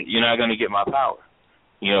gonna get my power.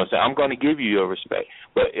 So I'm gonna give you your respect,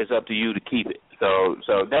 but it's up to you to keep it. So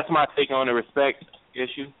that's my take on the respect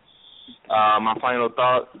issue. My final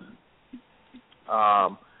thought.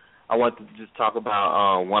 I want to just talk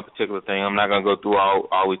about one particular thing. I'm not gonna go through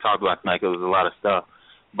all we talked about tonight because there's a lot of stuff.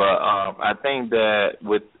 But I think that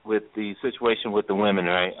with the situation with the women,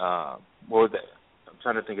 right? What was that? I'm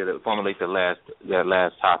trying to think of formulate that last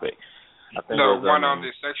topic. I think the one on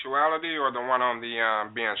the sexuality or the one on the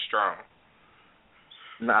being strong.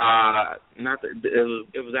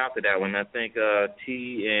 It was after that one. I think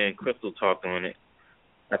T and Crystal talked on it.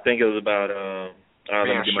 I think it was about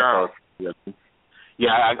being strong.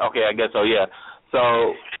 I guess so. Yeah.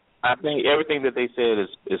 So I think everything that they said is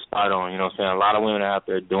spot on. A lot of women are out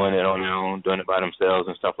there doing it on their own, doing it by themselves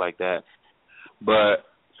and stuff like that. But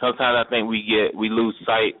sometimes I think we lose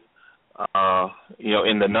sight,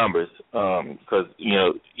 in the numbers, because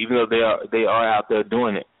even though they are out there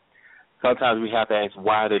doing it, sometimes we have to ask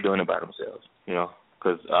why they're doing it by themselves.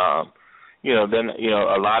 Because then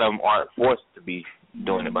a lot of them aren't forced to be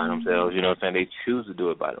doing it by themselves. You know what I'm saying? They choose to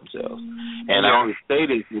do it by themselves. And I only say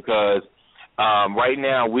this because right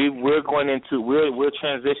now we're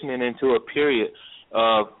transitioning into a period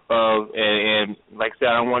of and like I said,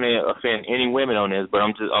 I don't want to offend any women on this, but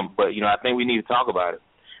but I think we need to talk about it.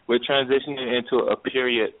 We're transitioning into a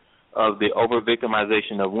period of the over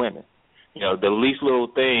victimization of women. The least little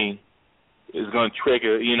thing is going to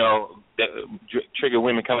trigger trigger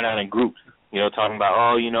women coming out in groups. Talking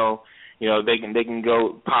about they can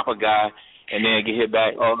go pop a guy and then get hit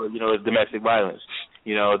back. It's domestic violence.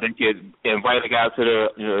 They could invite a guy to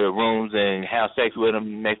the rooms and have sex with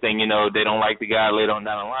him. Next thing you know, they don't like the guy later on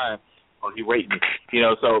down the line. Oh, he raped me.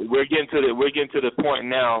 So we're getting to the point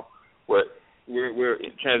now where we're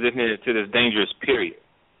transitioning into this dangerous period.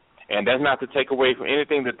 And that's not to take away from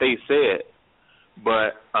anything that they said,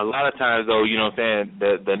 but a lot of times though,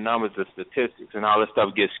 the numbers, the statistics, and all this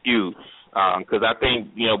stuff gets skewed. Because I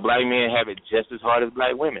think black men have it just as hard as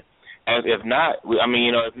black women. And if not,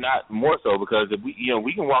 if not more so, because if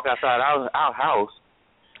we can walk outside our house,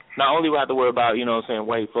 not only we have to worry about,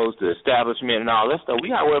 white folks, the establishment and all that stuff, we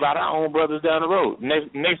got to worry about our own brothers down the road,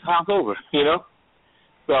 next house over,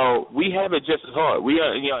 So we have it just as hard. We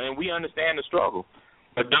are, and we understand the struggle,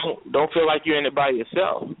 but don't feel like you're in it by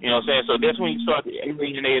yourself. So that's when you start to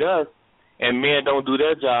alienate us, and men don't do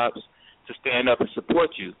their jobs to stand up and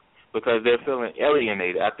support you, because they're feeling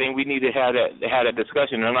alienated. I think we need to have that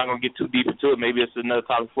discussion. I'm not going to get too deep into it. Maybe it's another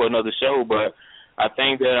topic for another show, but I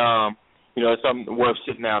think that it's something worth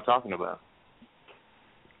sitting down talking about.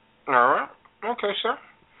 All right. Okay, sir.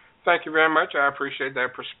 Thank you very much. I appreciate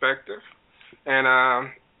that perspective.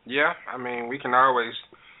 And we can always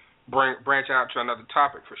branch out to another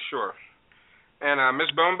topic for sure. And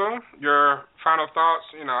Ms. Boom Boom, your final thoughts.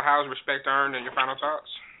 How's respect earned, and your final thoughts?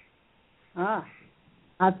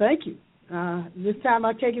 I thank you. This time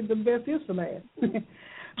I take it the best is for last.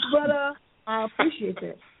 But I appreciate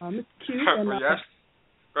that. Mr. Q. And, yes.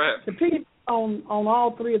 Go ahead. To pick on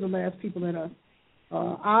all three of the last people that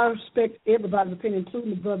I respect everybody's opinion,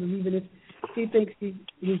 including the brother, even if he thinks he's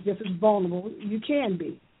just as vulnerable. You can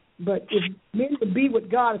be. But if men to be what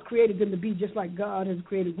God has created them to be, just like God has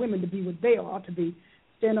created women to be what they are to be,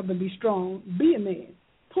 stand up and be strong, be a man.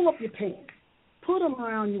 Pull up your pants. Put them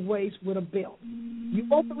around your waist with a belt. You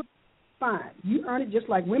want the fine. You earn it just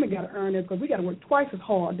like women got to earn it, because we got to work twice as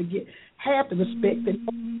hard to get half the respect that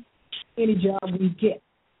any job we get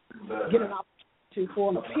an opportunity for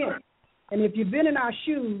an opinion. And if you've been in our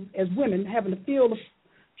shoes as women, having to fill the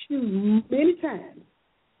shoes many times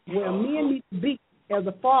where men need to be as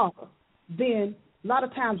a father, then a lot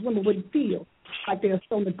of times women wouldn't feel like they're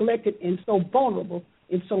so neglected and so vulnerable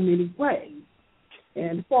in so many ways.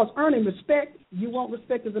 And as far as earning respect, you want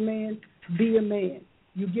respect as a man, be a man.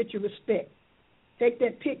 You get your respect. Take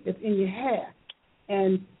that pick that's in your hair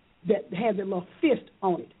and that has a little fist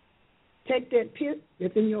on it. Take that pick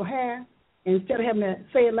that's in your hair, and instead of having that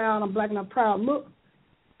say it loud, I'm black and I'm proud look,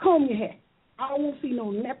 comb your hair. I don't want to see no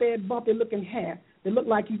nappy, bumpy looking hair that look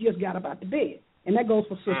like you just got up out the bed. And that goes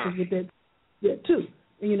for sisters with that too.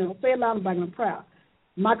 And, say it loud, I'm black and I'm proud.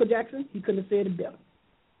 Michael Jackson, he couldn't have said it better.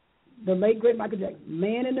 The late, great Michael Jackson,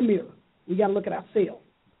 man in the mirror. We got to look at ourselves.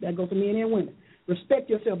 That goes to men and women. Respect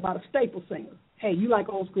yourself by the staple singers. Hey, you like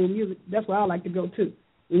old school music. That's where I like to go to.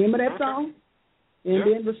 Remember that song? And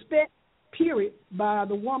then respect, period, by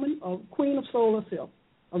the woman, queen of soul herself,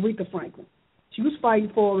 Aretha Franklin. She was fighting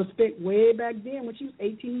for respect way back then when she was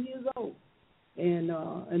 18 years old. And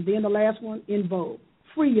then the last one, In Vogue.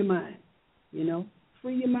 Free your mind,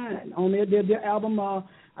 Free your mind. On their album, I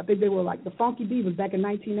think they were like the Funky Divas back in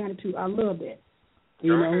 1992. I love that.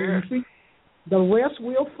 The rest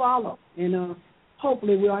will follow, and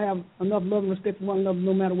hopefully we'll have enough love and respect for one another,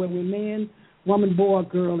 no matter whether we're man, woman, boy, or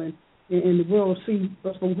girl, and the world will see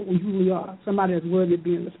us for who we are. Somebody that's worthy of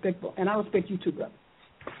being respectful, and I respect you too, brother.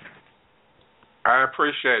 I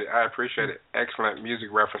appreciate it. Excellent music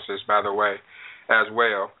references, by the way, as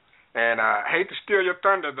well. And I hate to steal your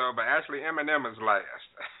thunder, though, but actually Eminem is last.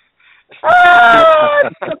 Okay,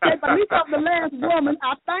 but at least I'm the last woman.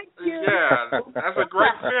 I thank you. Yeah, that's a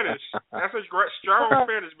great finish. That's a great, strong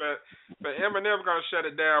finish, but Eminem's going to shut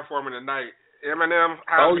it down for me tonight. Eminem,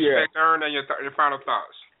 how's respect earned, and your final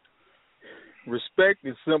thoughts? Respect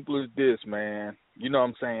is simple as this, man. You know what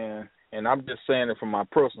I'm saying? And I'm just saying it from my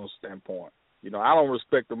personal standpoint. I don't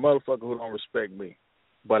respect the motherfucker who don't respect me.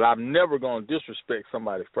 But I'm never going to disrespect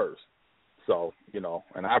somebody first. So,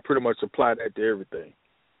 and I pretty much apply that to everything.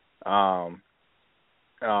 One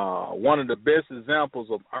of the best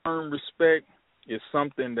examples of earned respect is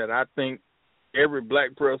something that I think every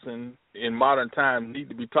black person in modern times need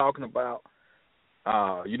to be talking about,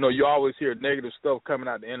 You always hear negative stuff coming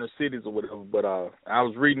out the inner cities or whatever, but I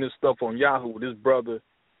was reading this stuff on Yahoo. This brother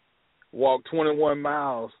walked 21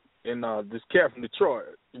 miles, and this cat from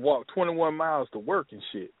Detroit walked 21 miles to work and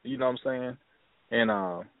shit. You know what I'm saying? And,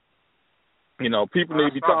 people need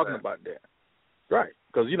to be talking about that. Right.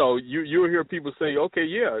 Because, you'll hear people say, okay,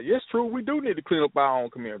 yeah, it's true, we do need to clean up our own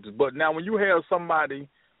communities. But now when you have somebody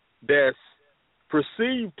that's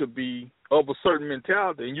perceived to be of a certain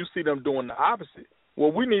mentality and you see them doing the opposite,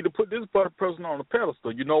 well, we need to put this person on a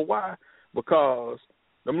pedestal. You know why? Because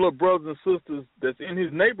them little brothers and sisters that's in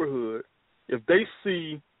his neighborhood, if they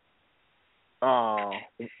see,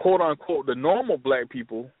 quote-unquote, the normal black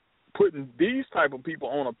people putting these type of people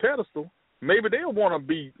on a pedestal, maybe they'll want to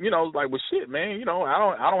be, like, well, shit, man,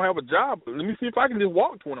 I don't have a job. Let me see if I can just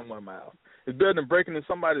walk 21 miles. It's better than breaking in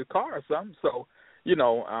somebody's car or something. So,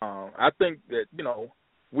 I think that,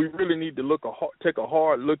 we really need to take a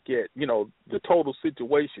hard look at, the total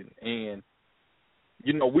situation. And,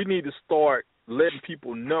 we need to start letting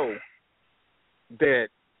people know that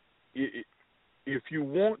if you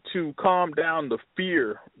want to calm down the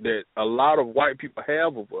fear that a lot of white people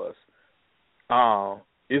have of us,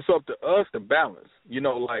 it's up to us to balance.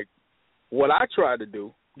 Like what I try to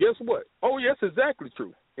do, guess what? Oh, yes, exactly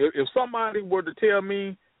true. If somebody were to tell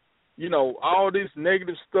me, all this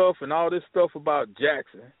negative stuff and all this stuff about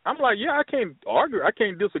Jackson, I'm like, yeah, I can't argue. I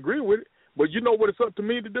can't disagree with it. But you know what it's up to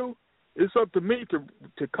me to do? It's up to me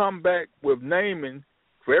to come back with naming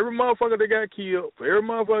for every motherfucker that got killed, for every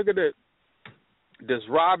motherfucker that's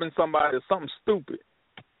robbing somebody or something stupid.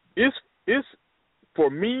 It's for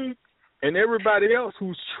me and everybody else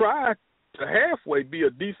who's tried to halfway be a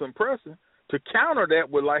decent person to counter that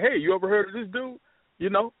with like, hey, you ever heard of this dude?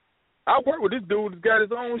 I work with this dude that's got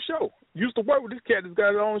his own show. Used to work with this cat that's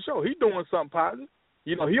got his own show. He doing something positive.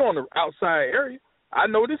 He on the outside area. I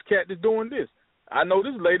know this cat that's doing this. I know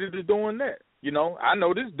this lady that's doing that. I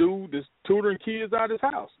know this dude that's tutoring kids out of his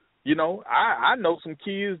house. I know some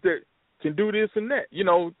kids that can do this and that.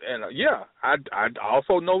 I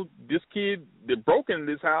also know this kid that broke into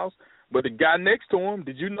this house, but the guy next to him,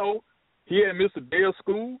 did you know he had missed a day of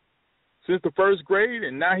school since the first grade,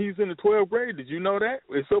 and now he's in the 12th grade? Did you know that?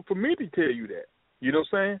 It's up for me to tell you that. You know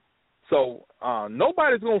what I'm saying? So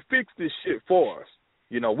nobody's going to fix this shit for us.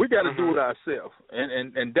 We got to do it ourselves.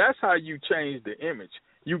 And that's how you change the image.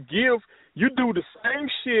 You do the same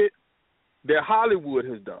shit that Hollywood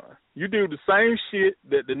has done. You do the same shit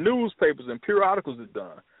that the newspapers and periodicals have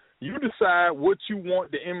done. You decide what you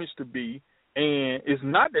want the image to be, and it's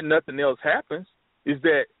not that nothing else happens. It's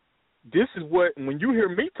that this is what, when you hear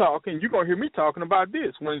me talking, you're going to hear me talking about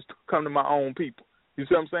this when it's come to my own people. You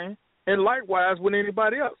see what I'm saying? And likewise with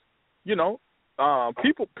anybody else.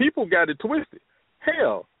 People got it twisted.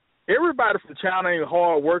 Hell, everybody from China ain't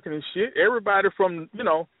hard working and shit. Everybody from,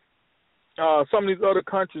 some of these other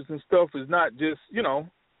countries and stuff is not just,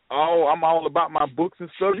 I'm all about my books and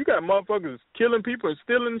stuff. You got motherfuckers killing people and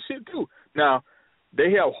stealing and shit too. Now,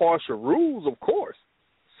 they have harsher rules, of course.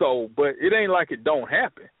 So, but it ain't like it don't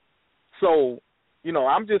happen. So,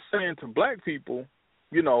 I'm just saying to black people,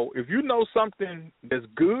 if you know something that's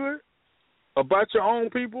good about your own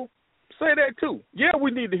people, say that too. Yeah,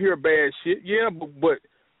 we need to hear bad shit. Yeah, but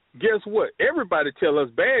guess what? Everybody tell us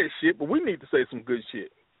bad shit, but we need to say some good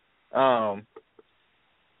shit. The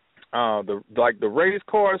race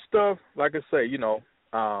car stuff, like I say,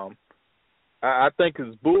 I think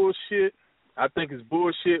it's bullshit. I think it's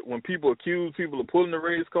bullshit when people accuse people of pulling the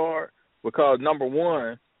race card because, number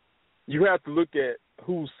one, you have to look at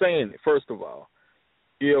who's saying it, first of all.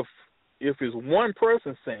 If it's one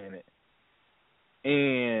person saying it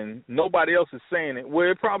and nobody else is saying it,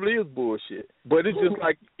 well, it probably is bullshit. But it's just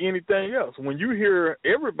like anything else. When you hear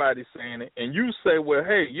everybody saying it and you say, well,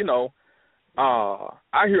 hey,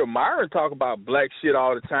 I hear Myron talk about black shit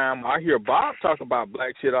all the time. I hear Bob talk about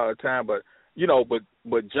black shit all the time. But,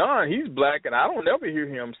 but John, he's black, and I don't ever hear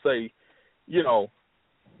him say,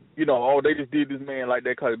 oh, they just did this man like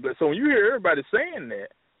that. So when you hear everybody saying that,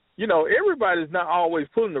 everybody's not always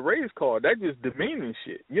pulling the race card. That's just demeaning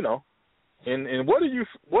shit, And what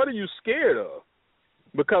are you scared of?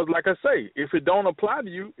 Because, like I say, if it don't apply to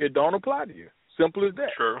you, it don't apply to you. Simple as that.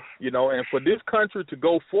 Sure. And for this country to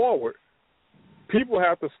go forward, people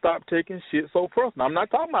have to stop taking shit so personal. I'm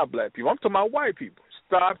not talking about black people. I'm talking about white people.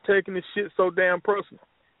 Stop taking this shit so damn personal.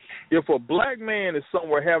 If a black man is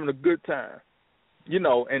somewhere having a good time, in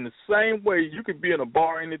the same way you could be in a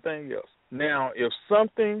bar or anything else. Now, if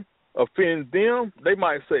something offends them, they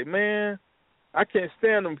might say, man, I can't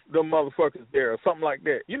stand them motherfuckers there or something like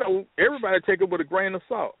that. Everybody take it with a grain of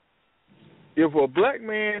salt. If a black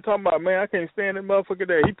man talking about, man, I can't stand that motherfucker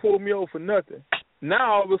there, he pulled me over for nothing,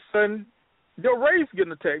 now all of a sudden your race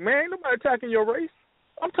getting attacked. Man, ain't nobody attacking your race.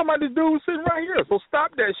 I'm talking about this dude sitting right here. So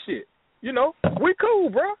stop that shit. You know, we cool,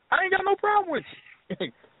 bro. I ain't got no problem with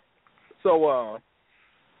you. So,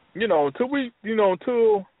 you know,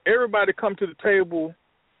 until everybody come to the table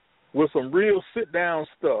with some real sit-down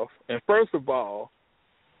stuff, and first of all,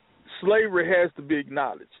 slavery has to be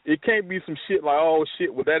acknowledged. It can't be some shit like, oh,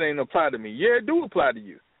 shit, well, that ain't apply to me. Yeah, it do apply to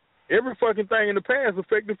you. Every fucking thing in the past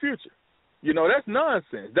affect the future. You know, that's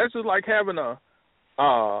nonsense. That's just like having a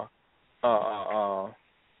mom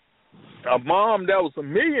that was a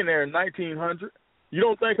millionaire in 1900. You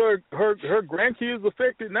don't think her grandkids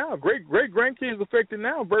affected now, great grandkids affected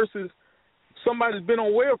now, versus somebody that's been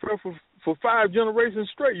on welfare for 5 generations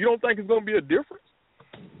straight? You don't think it's going to be a difference?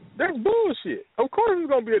 That's bullshit. Of course it's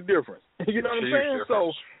going to be a difference. You know what I'm saying?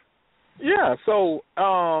 So, yeah. So,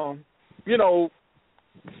 you know,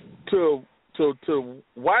 to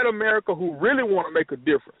white America who really want to make a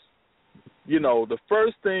difference, you know, the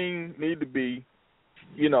first thing need to be,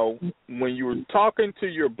 you know, when you're talking to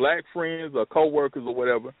your black friends or coworkers or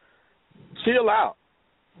whatever, chill out.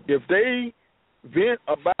 If they vent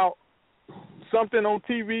about something on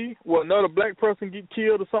TV where another black person get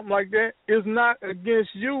killed or something like that, it's not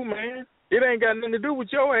against you, man. It ain't got nothing to do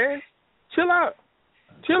with your ass. Chill out.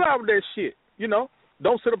 Chill out with that shit, you know.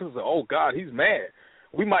 Don't sit up and say, oh, God, he's mad.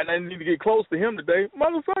 We might not need to get close to him today.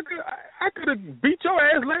 Motherfucker, I could have beat your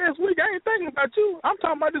ass last week. I ain't thinking about you. I'm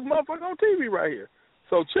talking about this motherfucker on TV right here.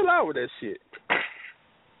 So chill out with that shit.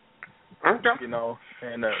 Okay. You know,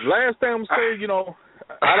 and last thing I'm saying, you know,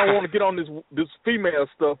 I don't want to get on this female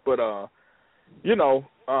stuff, but, you know,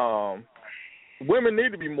 women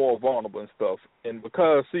need to be more vulnerable and stuff. And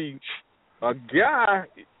because, see, a guy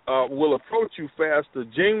will approach you faster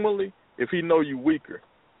genuinely if he know you weaker,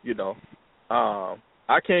 you know.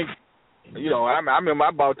 I can't, you know, I remember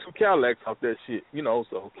I bought 2 Cadillacs off that shit, you know,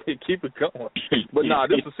 so keep it going. But, nah,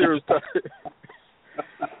 this is a serious topic.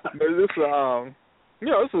 But it's, you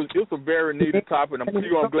know, it's a very needed topic. I'm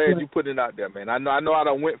glad you put it out there, man. I know I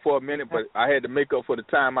done went for a minute, but I had to make up for the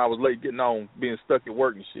time I was late getting on, being stuck at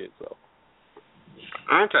work and shit, so.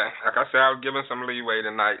 Okay. Like I said, I was given some leeway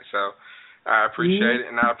tonight, so I appreciate it,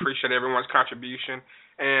 and I appreciate everyone's contribution.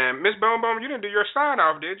 And Miss Boom Boom, you didn't do your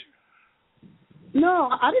sign-off, did you? No,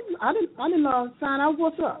 I didn't sign off.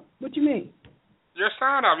 What's up? What you mean? Your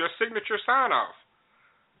sign-off, your signature sign-off.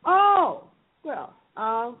 Oh, well,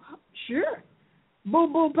 sure.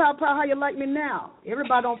 Boom, boom, pow, pow, how you like me now?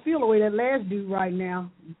 Everybody don't feel the way that last dude right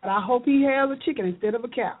now, but I hope he has a chicken instead of a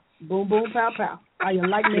cow. Boom, boom, pow, pow. How you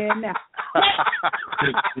like me now?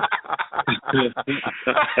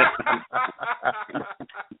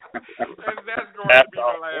 And that's going to be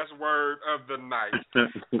the last word of the night.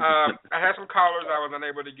 I had some callers I was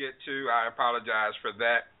unable to get to. I apologize for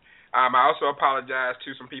that. I also apologize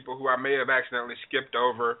to some people who I may have accidentally skipped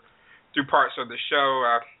over through parts of the show.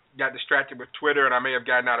 I got distracted with Twitter, and I may have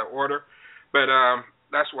gotten out of order. But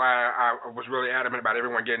that's why I was really adamant about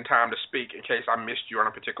everyone getting time to speak in case I missed you on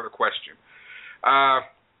a particular question.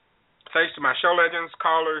 Thanks to my show legends,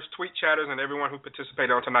 callers, tweet chatters, and everyone who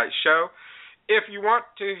participated on tonight's show. If you want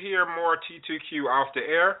to hear more T2Q off the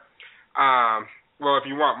air, if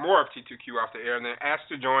you want more of T2Q off the air, then ask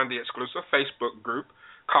to join the exclusive Facebook group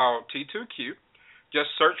called T2Q.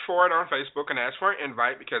 Just search for it on Facebook and ask for an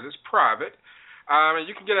invite because it's private. And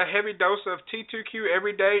you can get a heavy dose of T2Q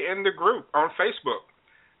every day in the group on Facebook.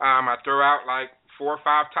 I throw out like 4 or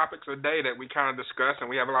 5 topics a day that we kind of discuss,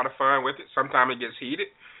 and we have a lot of fun with it. Sometimes it gets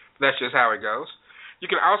heated. That's just how it goes. You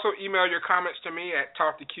can also email your comments to me at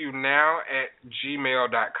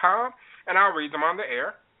talktoqnow@gmail.com, and I'll read them on the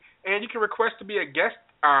air. And you can request to be a guest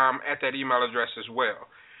at that email address as well.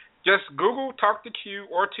 Just Google Talk to Q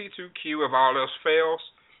or T2Q if all else fails.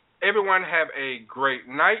 Everyone have a great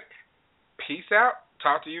night. Peace out.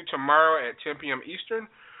 Talk to you tomorrow at 10 p.m. Eastern,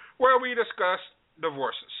 where we discuss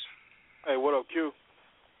divorces. Hey, what up, Q?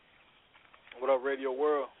 What up, Radio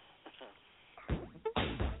World?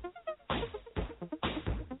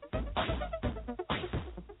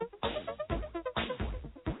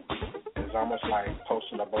 It's almost like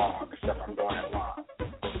posting a blog, except I'm doing it live.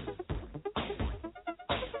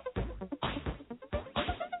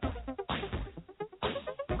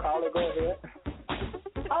 Caller, go ahead.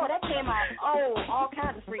 Oh, that came out, all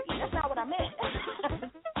kinds of freaky. That's not what I meant.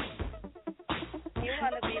 You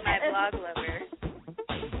want to be my blog lover.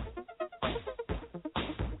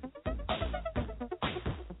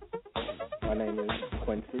 My name is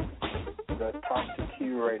Quincy, the Talk to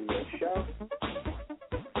Q radio show.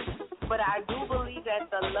 But I do believe that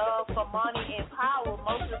the love for money and power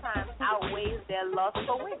most of the time outweighs their love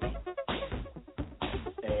for women.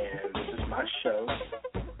 And this is my my show.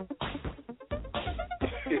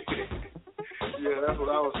 Yeah, that's what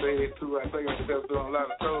I was saying too. I think I'm just doing a lot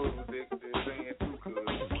of toes with this thing too.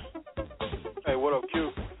 Hey, what up, Q?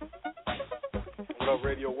 What up,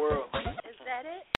 Radio World?